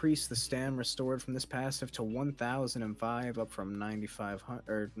 Increase the stam restored from this passive to 1,005, up from 9,500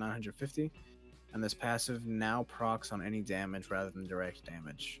 or 950. And this passive now procs on any damage rather than direct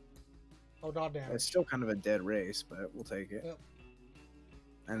damage. Oh, dot damage. It's still kind of a dead race, but we'll take it. Yep.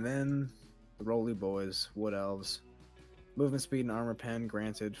 And then the Roly Boys, Wood Elves. Movement speed and armor pen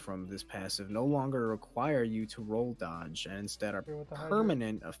granted from this passive no longer require you to roll dodge, and instead are Here with the hybrid.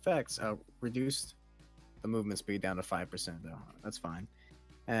 permanent effects. Reduced the movement speed down to 5%, though. That's fine.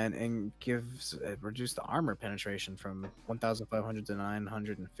 And gives reduced the armor penetration from 1,500 to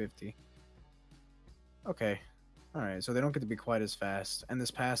 950. Okay. Alright, so they don't get to be quite as fast. And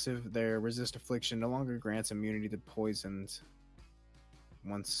this passive, their resist affliction, no longer grants immunity to poisons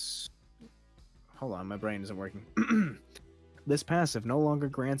once... Hold on, my brain isn't working. This passive no longer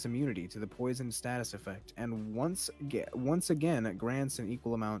grants immunity to the poison status effect, and once again it grants an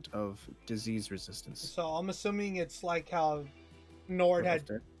equal amount of disease resistance. So I'm assuming it's like how Nord had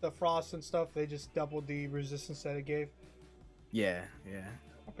After. the frost and stuff. They just doubled the resistance that it gave. Yeah.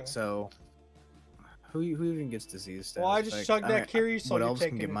 Okay. So, who even gets disease status? Well, I just chugged that Kiri, so what you're elves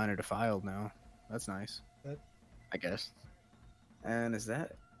taking can get it. minor defiled now? That's nice. Good. I guess. And is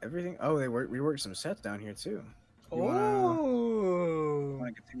that everything? Oh, they reworked some sets down here too. You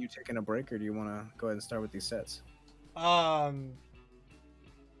want to continue taking a break, or do you want to go ahead and start with these sets? No,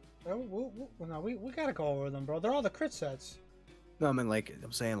 we gotta go over them, bro. They're all the crit sets. No, I mean, like,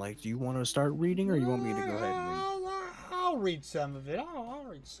 I'm saying, like, do you want to start reading, or you want me to go ahead and read? I'll read some of it. I'll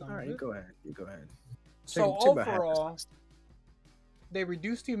read some All right, of it. you go ahead. You go ahead. So Take about half this overall, list. they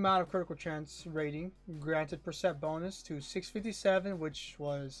reduced the amount of critical chance rating granted per set bonus to 657, which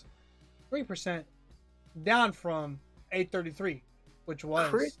was 3%, down from 833, which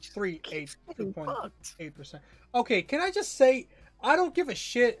was 3.8%. Okay, can I just say, I don't give a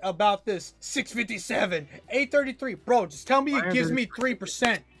shit about this 657, 833, bro. Just tell me it gives me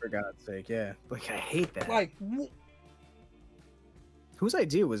 3%. For God's sake, yeah. Like, I hate that. Like, whose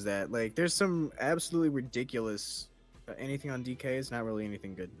idea was that? Like, there's some absolutely ridiculous. Anything on DK is not really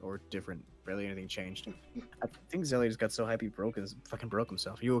anything good or different. Barely anything changed. I think Zelly just got so hype he fucking broke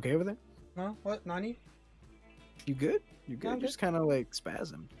himself. You okay with it? huh? What, Nani? You good? You good? Yeah, I'm You just kind of like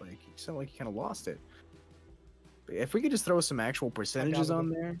spasmed. Like, you sound like you kind of lost it. But if we could just throw some actual percentages on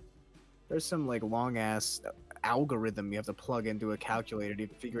there, there's some like long ass algorithm you have to plug into a calculator to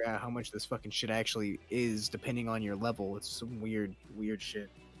figure out how much this fucking shit actually is, depending on your level. It's some weird shit.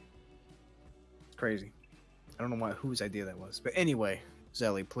 It's crazy. I don't know whose idea that was. But anyway,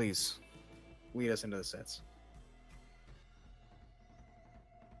 Zelly, please lead us into the sets.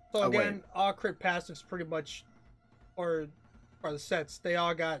 So again, all crit passives pretty much, or the sets, they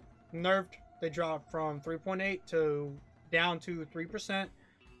all got nerfed. They dropped from 3.8 to down to 3%.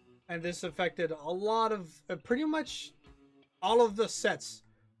 And this affected a lot of, pretty much all of the sets.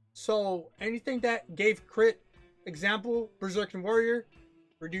 So anything that gave crit, example, Berserking Warrior,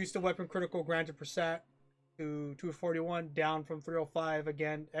 reduced the weapon critical granted per set to 241, down from 305.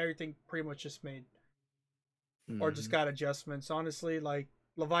 Again, everything pretty much just made, or just got adjustments. Honestly, like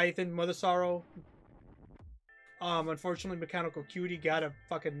Leviathan, Mother Sorrow. Unfortunately, Mechanical Cutie got a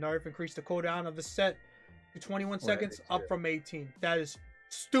fucking nerf, increased the cooldown of the set to 21 seconds, up from 18. That is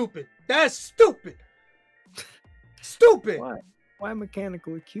stupid. That's stupid. Stupid. Why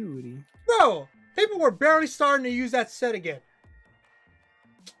Mechanical Acuity? Bro, people were barely starting to use that set again.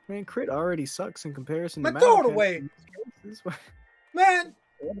 Man, crit already sucks in comparison to Man, throw it Malachi. away. Man, Man,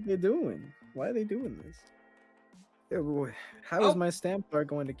 what are they doing? Why are they doing this? How is my Stamplar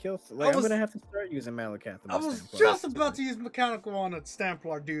going to kill? Like, I'm gonna have to start using Malacath. I was just about to use Mechanical on a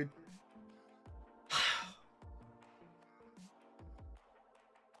Stamplar, dude.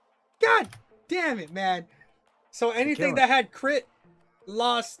 God damn it, man. So anything that had crit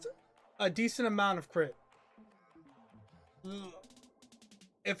lost a decent amount of crit.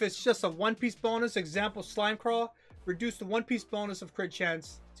 If it's just a one-piece bonus, example Slime Crawl, reduce the one-piece bonus of crit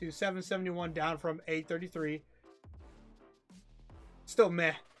chance to 771, down from 833. Still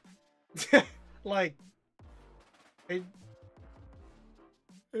meh. Like, it's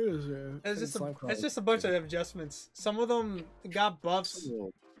just a bunch of adjustments. Some of them got buffs.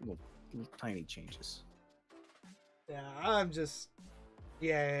 Little tiny changes. Yeah, I'm just,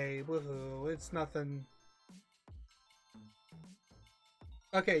 yay, woohoo. It's nothing.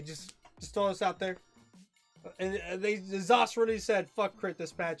 Okay, just throw this out there. And the ZOS really said, "Fuck crit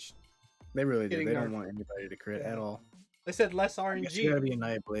this patch." They really do. They don't want anybody to crit at all. They said less RNG. You gotta be in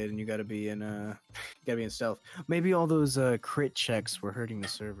Nightblade and you gotta be in stealth. Maybe all those crit checks were hurting the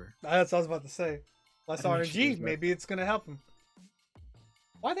server. That's what I was about to say. Less RNG. Maybe it's gonna help them.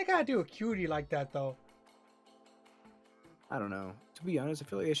 Why they gotta do a cutie like that though? I don't know. To be honest, I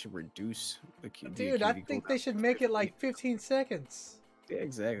feel like they should reduce the cutie. Dude, I think they should make it like 15 seconds. Yeah,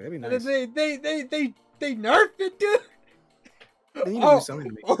 exactly. That'd be nice. They nerfed it, dude. They need to do something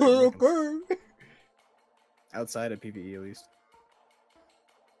to make it okay. Outside of PvE at least.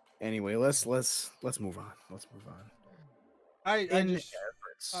 Anyway, let's move on. Let's move on. I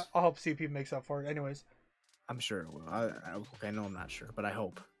hope CP makes up for it. Anyways, I'm sure it will. Okay, no, I'm not sure, but I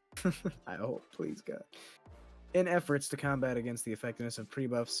hope. I hope, please God. In efforts to combat against the effectiveness of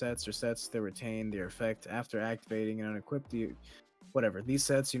pre-buff sets or sets that retain their effect after activating and unequip whatever. These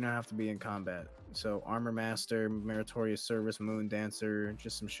sets, you don't have to be in combat. So Armor Master, Meritorious Service, Moon Dancer,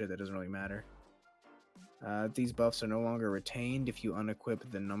 just some shit that doesn't really matter. These buffs are no longer retained if you unequip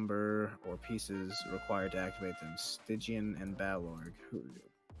the number or pieces required to activate them. Stygian and Balorg.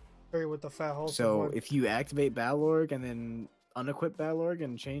 Very with the fat hole. So if you activate Balorg and then unequip Balorg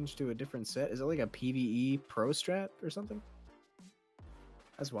and change to a different set, is it like a PvE pro strat or something?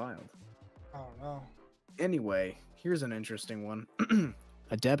 That's wild. I don't know. Anyway, here's an interesting one.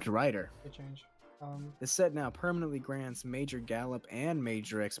 Adept Rider. Good change. This set now permanently grants Major Gallop and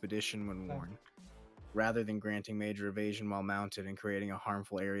Major Expedition when worn, rather than granting Major Evasion while mounted and creating a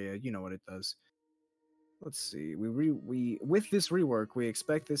harmful area. You know what it does. Let's see. We with this rework, we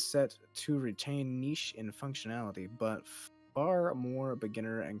expect this set to retain niche in functionality, but far more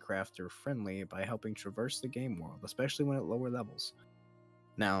beginner and crafter friendly by helping traverse the game world, especially when at lower levels.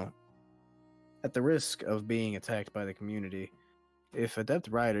 Now, at the risk of being attacked by the community, if Adept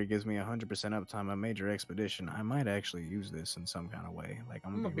Rider gives me 100% uptime on Major Expedition, I might actually use this in some kind of way. Like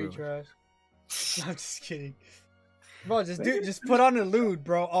I'm gonna beat your ass. I'm just kidding. Bro, just put on the lewd,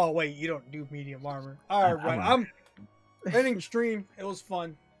 bro. Oh wait, you don't do medium armor. All right, I'm ending stream. It was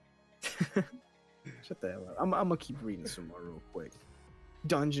fun. Shut the hell up. I'm gonna keep reading some more real quick.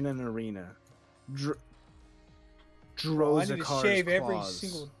 Dungeon and Arena. I need to shave every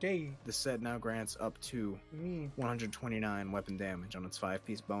single day. The set now grants up to 129 weapon damage on its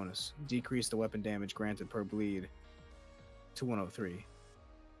 5-piece bonus. Decrease the weapon damage granted per bleed to 103.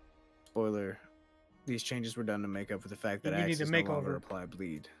 Spoiler, these changes were done to make up for the fact that axes no longer apply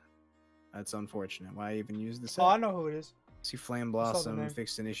bleed. That's unfortunate. Why even use the set? Oh, I know who it is. See, Flame Blossom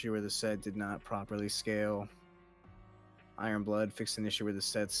fixed an issue where the set did not properly scale. Iron Blood fixed an issue where the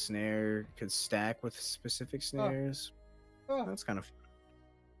set's snare could stack with specific snares. That's kind of...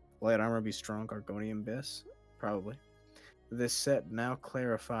 Light Armor be strong, Argonian Biss? Probably. This set now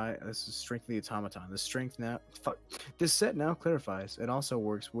clarifies... This is Strength of the Automaton. This set now clarifies. It also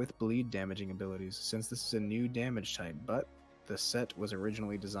works with bleed damaging abilities, since this is a new damage type, but the set was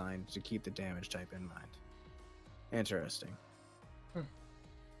originally designed to keep the damage type in mind. Interesting.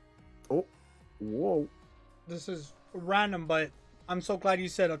 Oh. Whoa. This is random, but I'm so glad you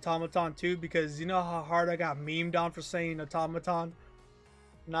said automaton too, because you know how hard I got memed on for saying automaton,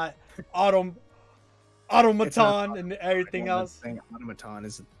 not automaton and everything else. Saying automaton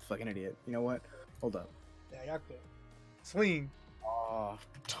is a fucking idiot. You know what? Hold up. Yeah, y'all could. Swing. Oh,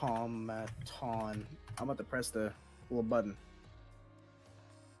 automaton. I'm about to press the little button.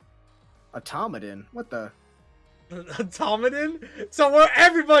 Automaton? What the? Automaton? So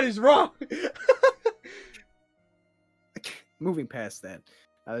everybody's wrong. Moving past that,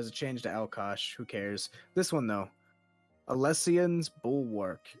 there's a change to Alkosh. Who cares? This one though, Alessian's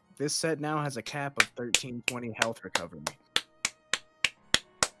Bulwark. This set now has a cap of 1320 health recovery.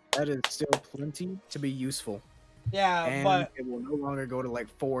 That is still plenty to be useful. Yeah, and but it will no longer go to like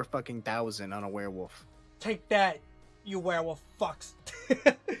 4,000 on a werewolf. Take that, you werewolf fucks.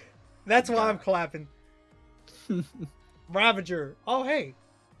 That's why I'm clapping. Ravager. Oh hey.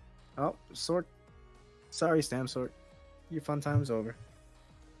 Oh, Sword. Sorry, Stam Sword. Your fun time's over.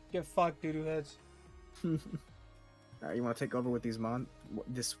 Get fucked, doo-doo heads. Alright, you want to take over with these You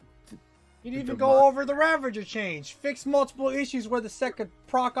didn't even go over the Ravager change. Fix multiple issues where the set could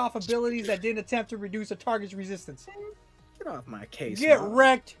proc off abilities that didn't attempt to reduce a target's resistance. Get off my case. Get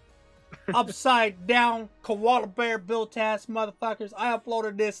wrecked. Upside down. Koala bear build task, motherfuckers. I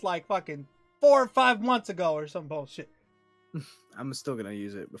uploaded this like fucking 4 or 5 months ago or some bullshit. I'm still gonna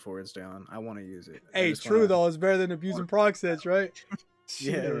use it before it's down. I want to use it. Hey, true though. It's better than abusing proc sets, right?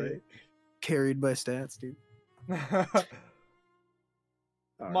 Yeah, right. Carried by stats, dude.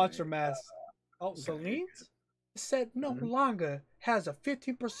 Monster Mask. Selene's set no longer has a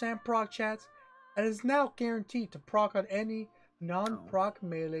 15% proc chance and is now guaranteed to proc on any non-proc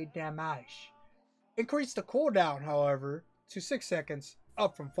melee damage. Increase the cooldown, however, to 6 seconds,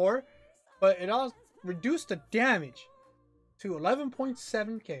 up from 4, but it also reduced the damage to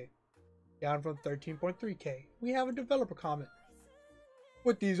 11.7k, down from 13.3k. We have a developer comment.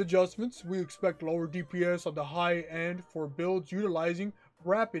 With these adjustments, we expect lower DPS on the high end for builds utilizing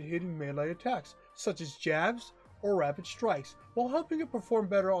rapid hitting melee attacks, such as jabs or rapid strikes, while helping it perform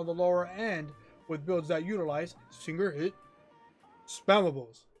better on the lower end with builds that utilize single hit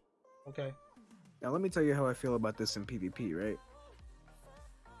spammables. Okay. Now let me tell you how I feel about this in PvP, right?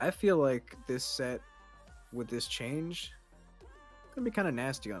 I feel like this set, with this change, gonna be kind of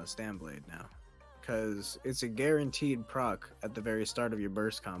nasty on a Stamblade now, because it's a guaranteed proc at the very start of your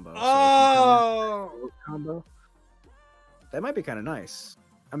burst combo. Oh, so combo, that might be kind of nice.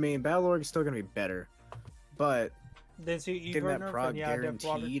 I mean, Balorg is still gonna be better, but getting that proc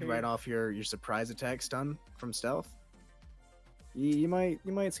guaranteed right off your surprise attack stun from stealth, you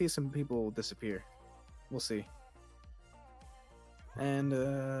might see some people disappear. We'll see. And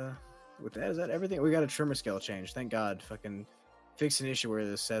with that, is that everything? We got a trimmer scale change. Thank God. Fucking fixed an issue where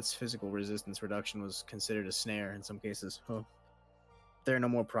the set's physical resistance reduction was considered a snare in some cases. Oh. There are no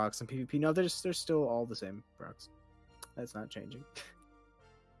more procs in PvP. No, they're still all the same procs. That's not changing.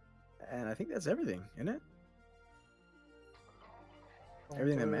 And I think that's everything, isn't it?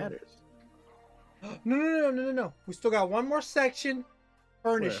 Everything that matters. No. We still got one more section.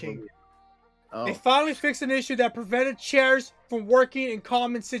 Furnishing. Oh. They finally fixed an issue that prevented chairs from working in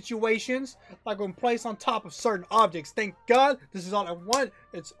common situations, like when placed on top of certain objects. Thank God. This is all I want.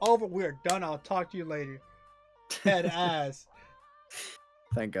 It's over. We are done. I'll talk to you later. Head ass.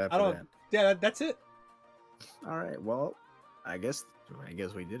 Thank God for that. Yeah, that's it. All right. Well, I guess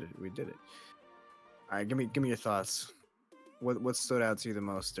we did it. We did it. All right. Give me your thoughts. What stood out to you the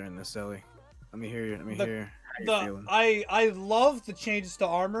most during this, Ellie? Let me hear how you're feeling. I love the changes to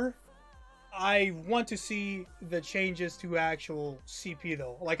armor. I want to see the changes to actual CP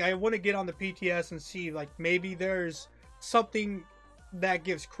though. Like I want to get on the PTS and see like maybe there's something that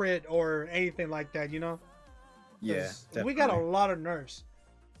gives crit or anything like that, you know? Yeah, definitely. We got a lot of nerfs.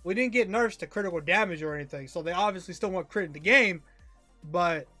 We didn't get nerfs to critical damage or anything, so they obviously still want crit in the game,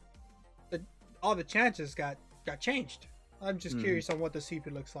 but all the chances got changed. I'm just curious on what the CP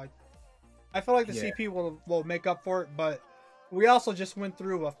looks like. I feel like the CP will make up for it, but we also just went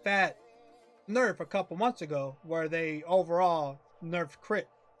through a fat nerf a couple months ago where they overall nerfed crit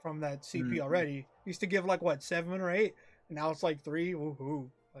from that CP already. Used to give like what 7 or 8, and now it's like 3. Woohoo!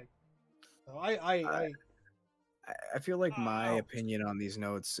 Like, so I feel like my opinion on these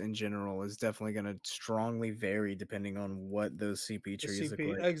notes in general is definitely going to strongly vary depending on what those CP trees look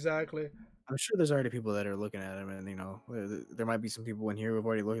like. Exactly. I'm sure there's already people that are looking at them, and you know, there might be some people in here who've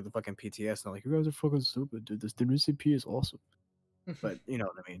already looked at the fucking PTS and they're like, "You guys are fucking stupid, dude. The new CP is awesome." But you know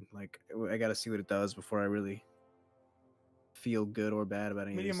what I mean? Like, I gotta see what it does before I really feel good or bad about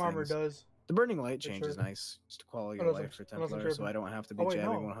any Medium of these armor things. does. The burning light change is nice. Just a quality of life for Templar, so I don't have to be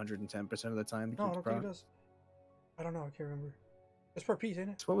jabbing 110% of the time to keep the proc. I don't know. I can't remember. It's per piece, ain't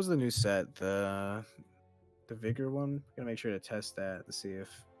it? So what was the new set? The Vigor one? Gotta make sure to test that to see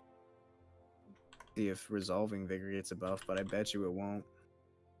if resolving Vigor gets a buff, but I bet you it won't.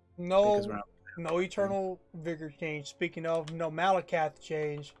 No Eternal Vigor change. Speaking of, no Malacath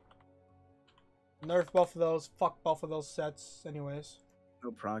change. Nerf both of those. Fuck both of those sets anyways.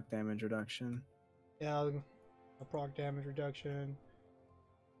 No proc damage reduction. Yeah, no proc damage reduction.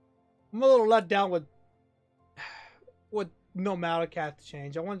 I'm a little let down with no Malacath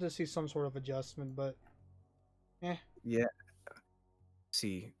change. I wanted to see some sort of adjustment, but yeah.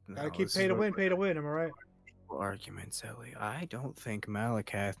 See, gotta keep pay to win, am I right? Arguments, Ellie. I don't think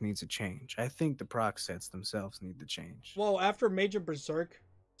Malacath needs a change. I think the proc sets themselves need to change. Well, after Major Berserk,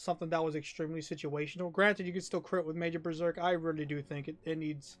 something that was extremely situational. Granted, you can still crit with Major Berserk. I really do think it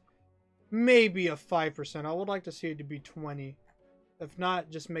needs maybe a 5%. I would like to see it to be 20. If not,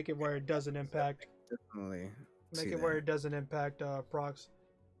 just make it where it doesn't impact. Definitely. Make it where it doesn't impact procs.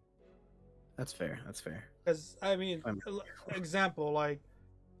 That's fair. That's fair. Because, I mean, example, like,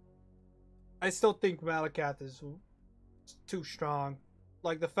 I still think Malacath is too strong.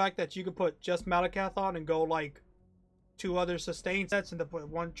 Like, the fact that you could put just Malacath on and go, like, 2 other sustain sets and to put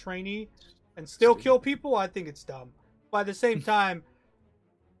 1 trainee and still kill people, I think it's dumb. But at the same time,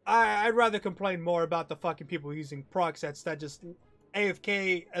 I'd rather complain more about the fucking people using proc sets that just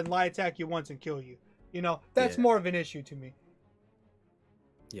AFK and light attack you once and kill you. You know, that's more of an issue to me.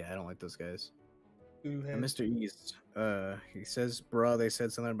 Yeah, I don't like those guys. And Mr. East, he says, bro, they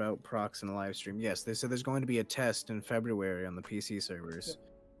said something about procs in the live stream. Yes, they said there's going to be a test in February on the PC servers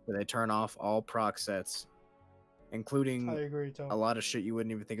where they turn off all proc sets, including a lot of shit you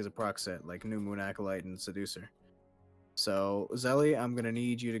wouldn't even think is a proc set, like New Moon Acolyte and Seducer. So, Zelly, I'm going to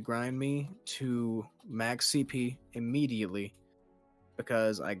need you to grind me to max CP immediately,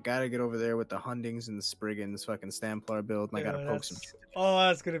 because I gotta get over there with the Hundings and the Spriggans fucking Stamplar build, and I gotta poke some shit. Oh,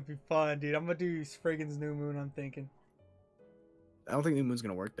 that's gonna be fun, dude. I'm gonna do Spriggan's New Moon, I'm thinking. I don't think New Moon's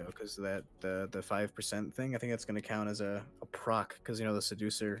gonna work, though, because the 5% thing, I think that's gonna count as a proc, because, you know, the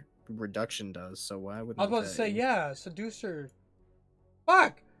Seducer reduction does, so why wouldn't I was about to say, yeah, Seducer.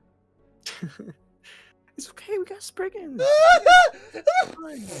 Fuck! It's okay, we got Spriggans.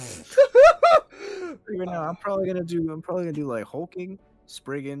 Even now, I'm probably gonna do like hulking,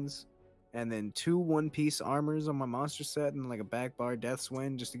 Spriggans, and then 2 one-piece armors on my monster set, and like a back bar Death's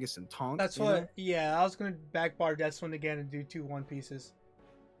Wind just to get some tonk. That's what. Yeah, I was gonna back bar Death's Wind again and do 2 one-pieces.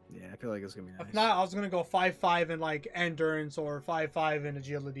 Yeah, I feel like it's gonna be nice. If not, I was gonna go 5-5 in like endurance or 5-5 in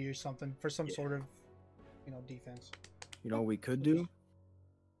agility or something for some sort of, you know, defense. You know what we could do?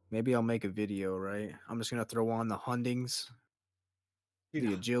 Maybe I'll make a video, right? I'm just gonna throw on the hundings, Dude,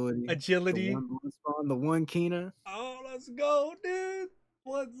 the agility, the agility. one blood spawn, the one Kina. Oh, let's go, dude.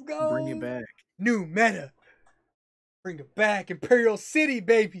 Let's Bring it go. back. New meta. Bring it back. Imperial City,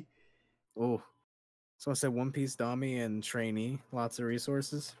 baby. Oh, someone said One Piece Dami and trainee, lots of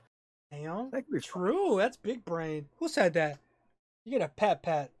resources. Damn. That could be True. That's big brain. Who said that? You get a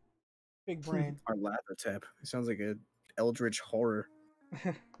pat. Big brain. Our Lather It sounds like a eldritch horror.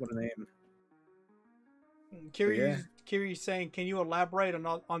 What a name. Kiri's saying, can you elaborate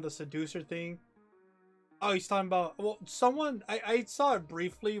on the seducer thing? Oh, he's talking about, well, someone, I saw it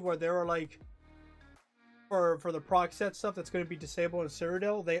briefly where they were like, for the proc set stuff that's going to be disabled in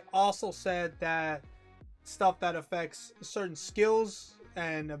Cyrodiil, they also said that stuff that affects certain skills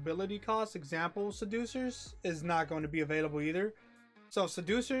and ability costs, example seducers, is not going to be available either. So if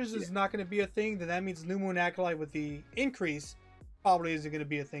seducers is not going to be a thing, then that means New Moon Acolyte with the increase probably isn't going to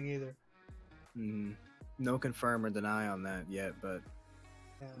be a thing either. No confirm or deny on that yet, but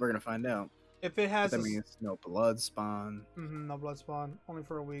we're gonna find out. If it has, that means no blood spawn. No blood spawn, only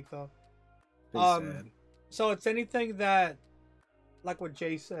for a week though. Sad. So it's anything that, like what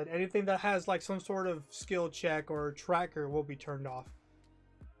Jay said, anything that has like some sort of skill check or tracker will be turned off.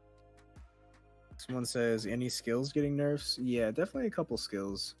 Someone says any skills getting nerfs. Yeah, definitely a couple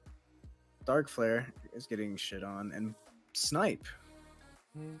skills. Dark Flare is getting shit on, and Snipe.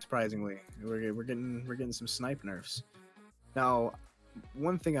 Surprisingly, we're getting some snipe nerfs. Now,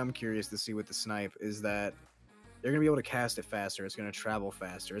 one thing I'm curious to see with the snipe is that they're gonna be able to cast it faster. It's gonna travel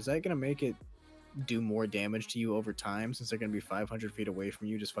faster. Is that gonna make it do more damage to you over time since they're gonna be 500 feet away from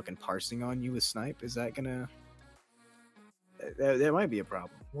you, just fucking parsing on you with snipe? Is that gonna? That might be a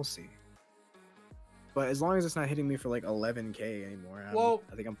problem. We'll see. But as long as it's not hitting me for like 11k anymore,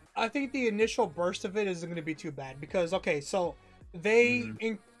 I think the initial burst of it isn't going to be too bad because so they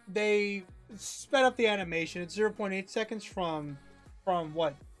sped up the animation. It's 0.8 seconds from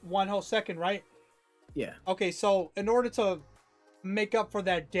what, 1 whole second, right? Yeah. Okay, so in order to make up for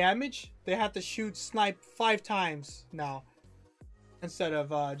that damage, they have to shoot snipe 5 times now instead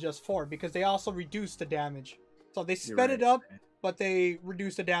of just 4 because they also reduced the damage. So they sped it up, but they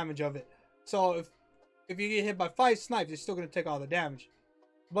reduced the damage of it. So if you get hit by 5 snipes, you're still going to take all the damage.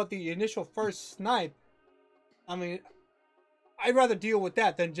 But the initial first snipe, I mean, I'd rather deal with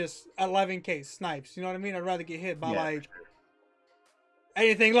that than just 11k snipes. You know what I mean? I'd rather get hit by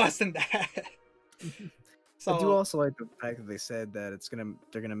anything less than that. So I do also like the fact that they said that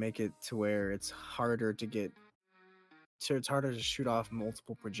they're gonna make it to where it's harder to shoot off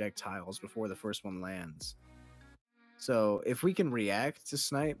multiple projectiles before the first one lands. So if we can react to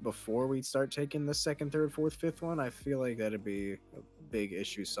snipe before we start taking the second, third, fourth, fifth one, I feel like that'd be a big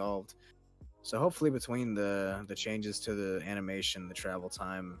issue solved. So hopefully between the changes to the animation, the travel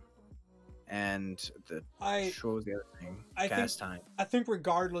time, and the what was the other thing? Cast time. I think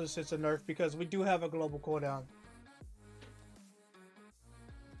regardless it's a nerf because we do have a global cooldown.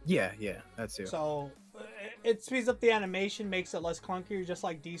 Yeah, that's it. So it speeds up the animation, makes it less clunky, just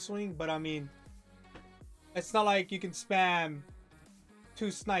like D-Swing, but I mean, it's not like you can spam 2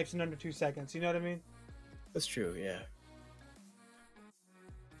 snipes in under 2 seconds, you know what I mean? That's true, yeah.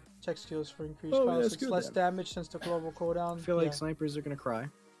 Check skills for increased cost. It's less damage since the global cooldown. I feel like snipers are gonna cry.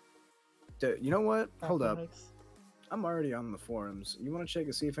 You know what? Hold up. I'm already on the forums. You want to check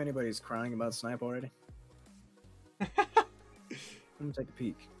to see if anybody's crying about snipe already? I'm gonna take a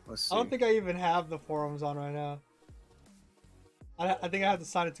peek. Let's see. I don't think I even have the forums on right now. I think I have to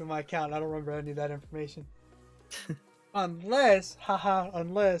sign it to my account. I don't remember any of that information. Unless. Nah,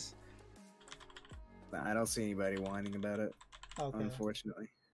 I don't see anybody whining about it. Okay. Unfortunately.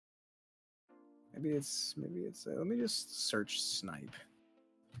 Maybe it's let me just search snipe.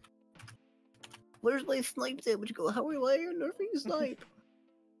 Where's my snipe damage go? How will I nerfing snipe?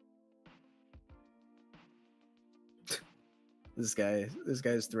 This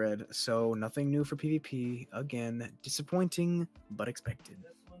guy's thread. So nothing new for PvP. Again, disappointing but expected.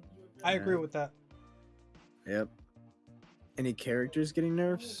 I agree with that. Yep. Any characters getting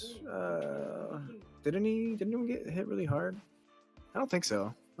nerfs? Did anyone get hit really hard? I don't think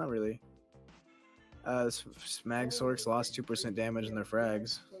so. Not really. Smag Sorks lost 2% damage in their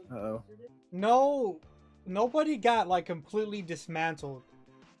frags. Uh-oh. No, nobody got like completely dismantled.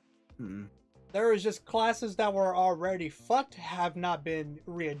 There was just classes that were already fucked have not been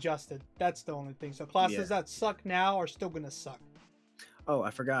readjusted. That's the only thing. So classes that suck now are still gonna suck. Oh, I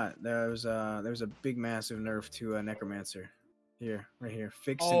forgot. There's a big massive nerf to Necromancer. Here, right here.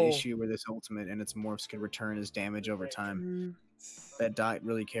 Fixed an issue where this ultimate and its morphs can return as damage over time. That dot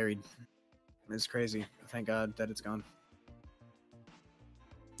really carried. It's crazy. Thank God that it's gone.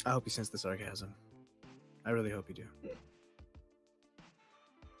 I hope you sense the sarcasm. I really hope you do.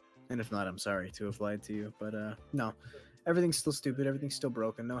 And if not, I'm sorry to have lied to you. But no, everything's still stupid. Everything's still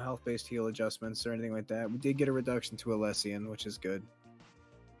broken. No health-based heal adjustments or anything like that. We did get a reduction to Alessian, which is good.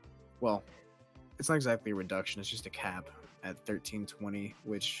 Well, it's not exactly a reduction. It's just a cap at 1320,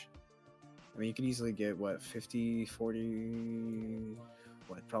 which, I mean, you could easily get, what, 50, 40,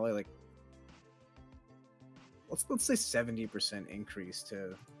 what, probably like, let's say 70% increase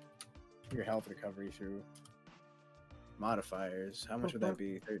to your health recovery through modifiers. How much would that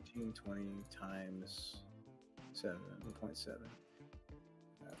be? 1320 times 7.7.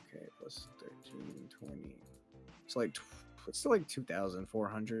 Okay, plus 1320. It's like it's still like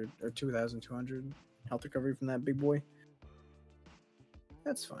 2,400 or 2,200 health recovery from that big boy.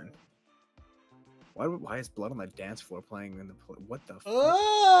 That's fine. Why is blood on the dance floor playing in the what the fuck?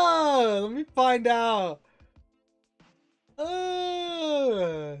 Oh, let me find out.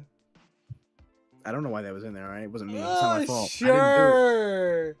 I don't know why that was in there, alright? It wasn't me. It's not my fault. Sure. I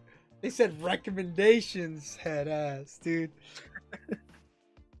didn't do it. They said recommendations, head ass, dude.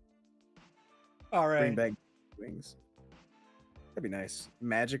 All right. Bring back wings. That'd be nice.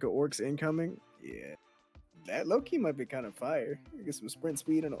 Magic orcs incoming. Yeah. That low-key might be kind of fire. You get some sprint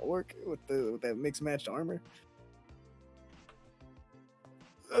speed and an orc with that mixed matched armor.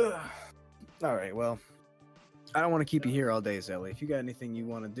 Alright, well. I don't want to keep you here all day, Zelly. If you got anything you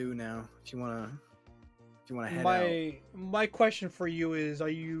want to do now, if you want to head out. My question for you is, are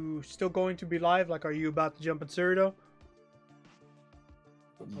you still going to be live? Like, are you about to jump in Cerrito?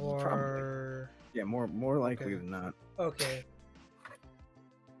 Or Probably. Yeah, more likely than not. Okay.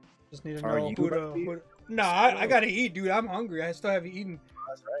 Just need to Are know you who about to. to be- No, I gotta eat, dude. I'm hungry. I still haven't eaten,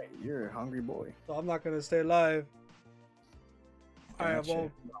 That's right. You're a hungry boy. so I'm not gonna stay live. All right. Gotcha.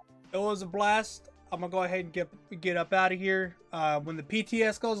 Well, it was a blast. I'm gonna go ahead and get up out of here. When the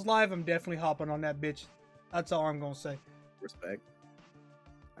PTS goes live, I'm definitely hopping on that bitch. That's all I'm gonna say. Respect.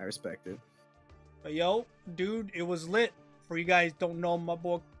 I respect it. But yo, dude, it was lit. For you guys don't know my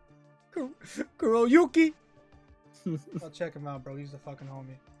boy Kuroyuki. I'll check him out, bro. He's the fucking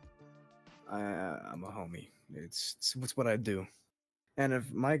homie. I'm a homie. It's what I do. And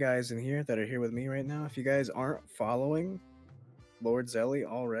if my guys in here that are here with me right now, if you guys aren't following Lord Zelly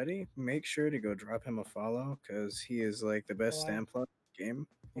already, make sure to go drop him a follow, because he is like the best Stamplar game.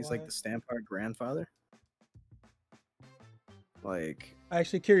 He's like the Stamplar grandfather. Like,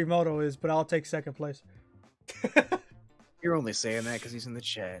 actually, Kirimoto is, but I'll take second place. you're only saying that because he's in the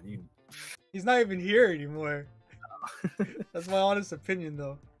chat. He's not even here anymore. That's my honest opinion,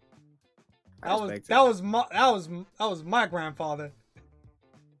 though. That was my grandfather.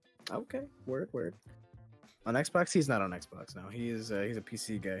 Okay, word. On Xbox, he's not on Xbox now. He's a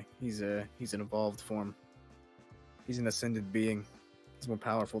PC guy. He's an evolved form. He's an ascended being. He's more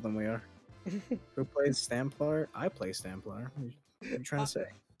powerful than we are. Who plays Stamplar? I play Stamplar. What are you trying to say?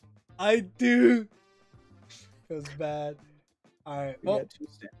 I do. Feels bad. Alright, well, got two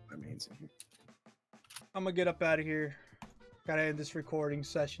Stamplar mains in here. I'm gonna get up out of here. Gotta end this recording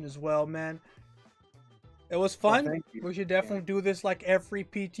session as well, man. It was fun. Thank you. We should definitely do this like every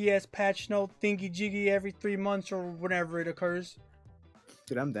PTS patch note thingy jiggy every 3 months or whenever it occurs.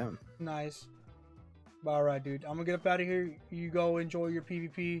 Dude, I'm down. Nice. Alright, dude. I'm gonna get up out of here. You go enjoy your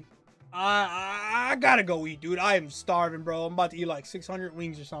PvP. I gotta go eat, dude. I am starving, bro. I'm about to eat like 600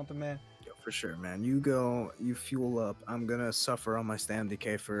 wings or something, man. Yo, for sure, man. You go, you fuel up. I'm gonna suffer on my stam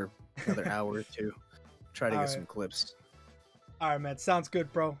decay for another hour or two. Try to get some clips. Alright, man. Sounds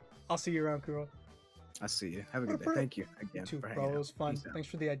good, bro. I'll see you around, Kuro. I'll see you. Have a good day. Thank you again. You too, for bro. hanging It was out. fun. Peace out. Thanks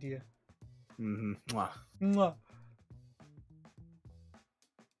for the idea. Mwah. Mwah.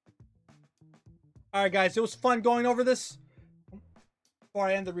 Alright, guys. It was fun going over this. Before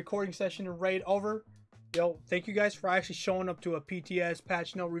I end the recording session and raid over. Yo, thank you guys for actually showing up to a PTS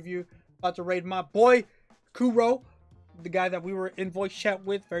patch note review. About to raid my boy, Kuro. The guy that we were in voice chat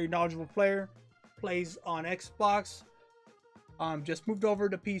with. Very knowledgeable player. Plays on Xbox. Just moved over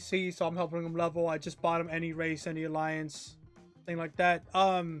to PC, so I'm helping him level. I just bought him any race, any alliance, thing like that.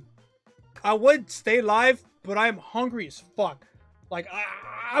 I would stay live, but I'm hungry as fuck. Like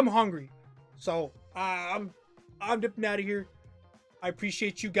I'm hungry, so I'm dipping out of here. I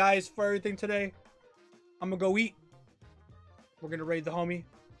appreciate you guys for everything today. I'm gonna go eat. We're gonna raid the homie.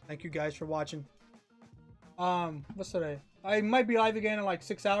 Thank you guys for watching. What's today? I might be live again in like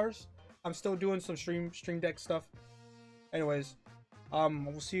 6 hours. I'm still doing some stream deck stuff. Anyways,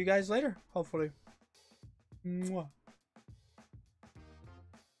 we'll see you guys later, hopefully. Mwah.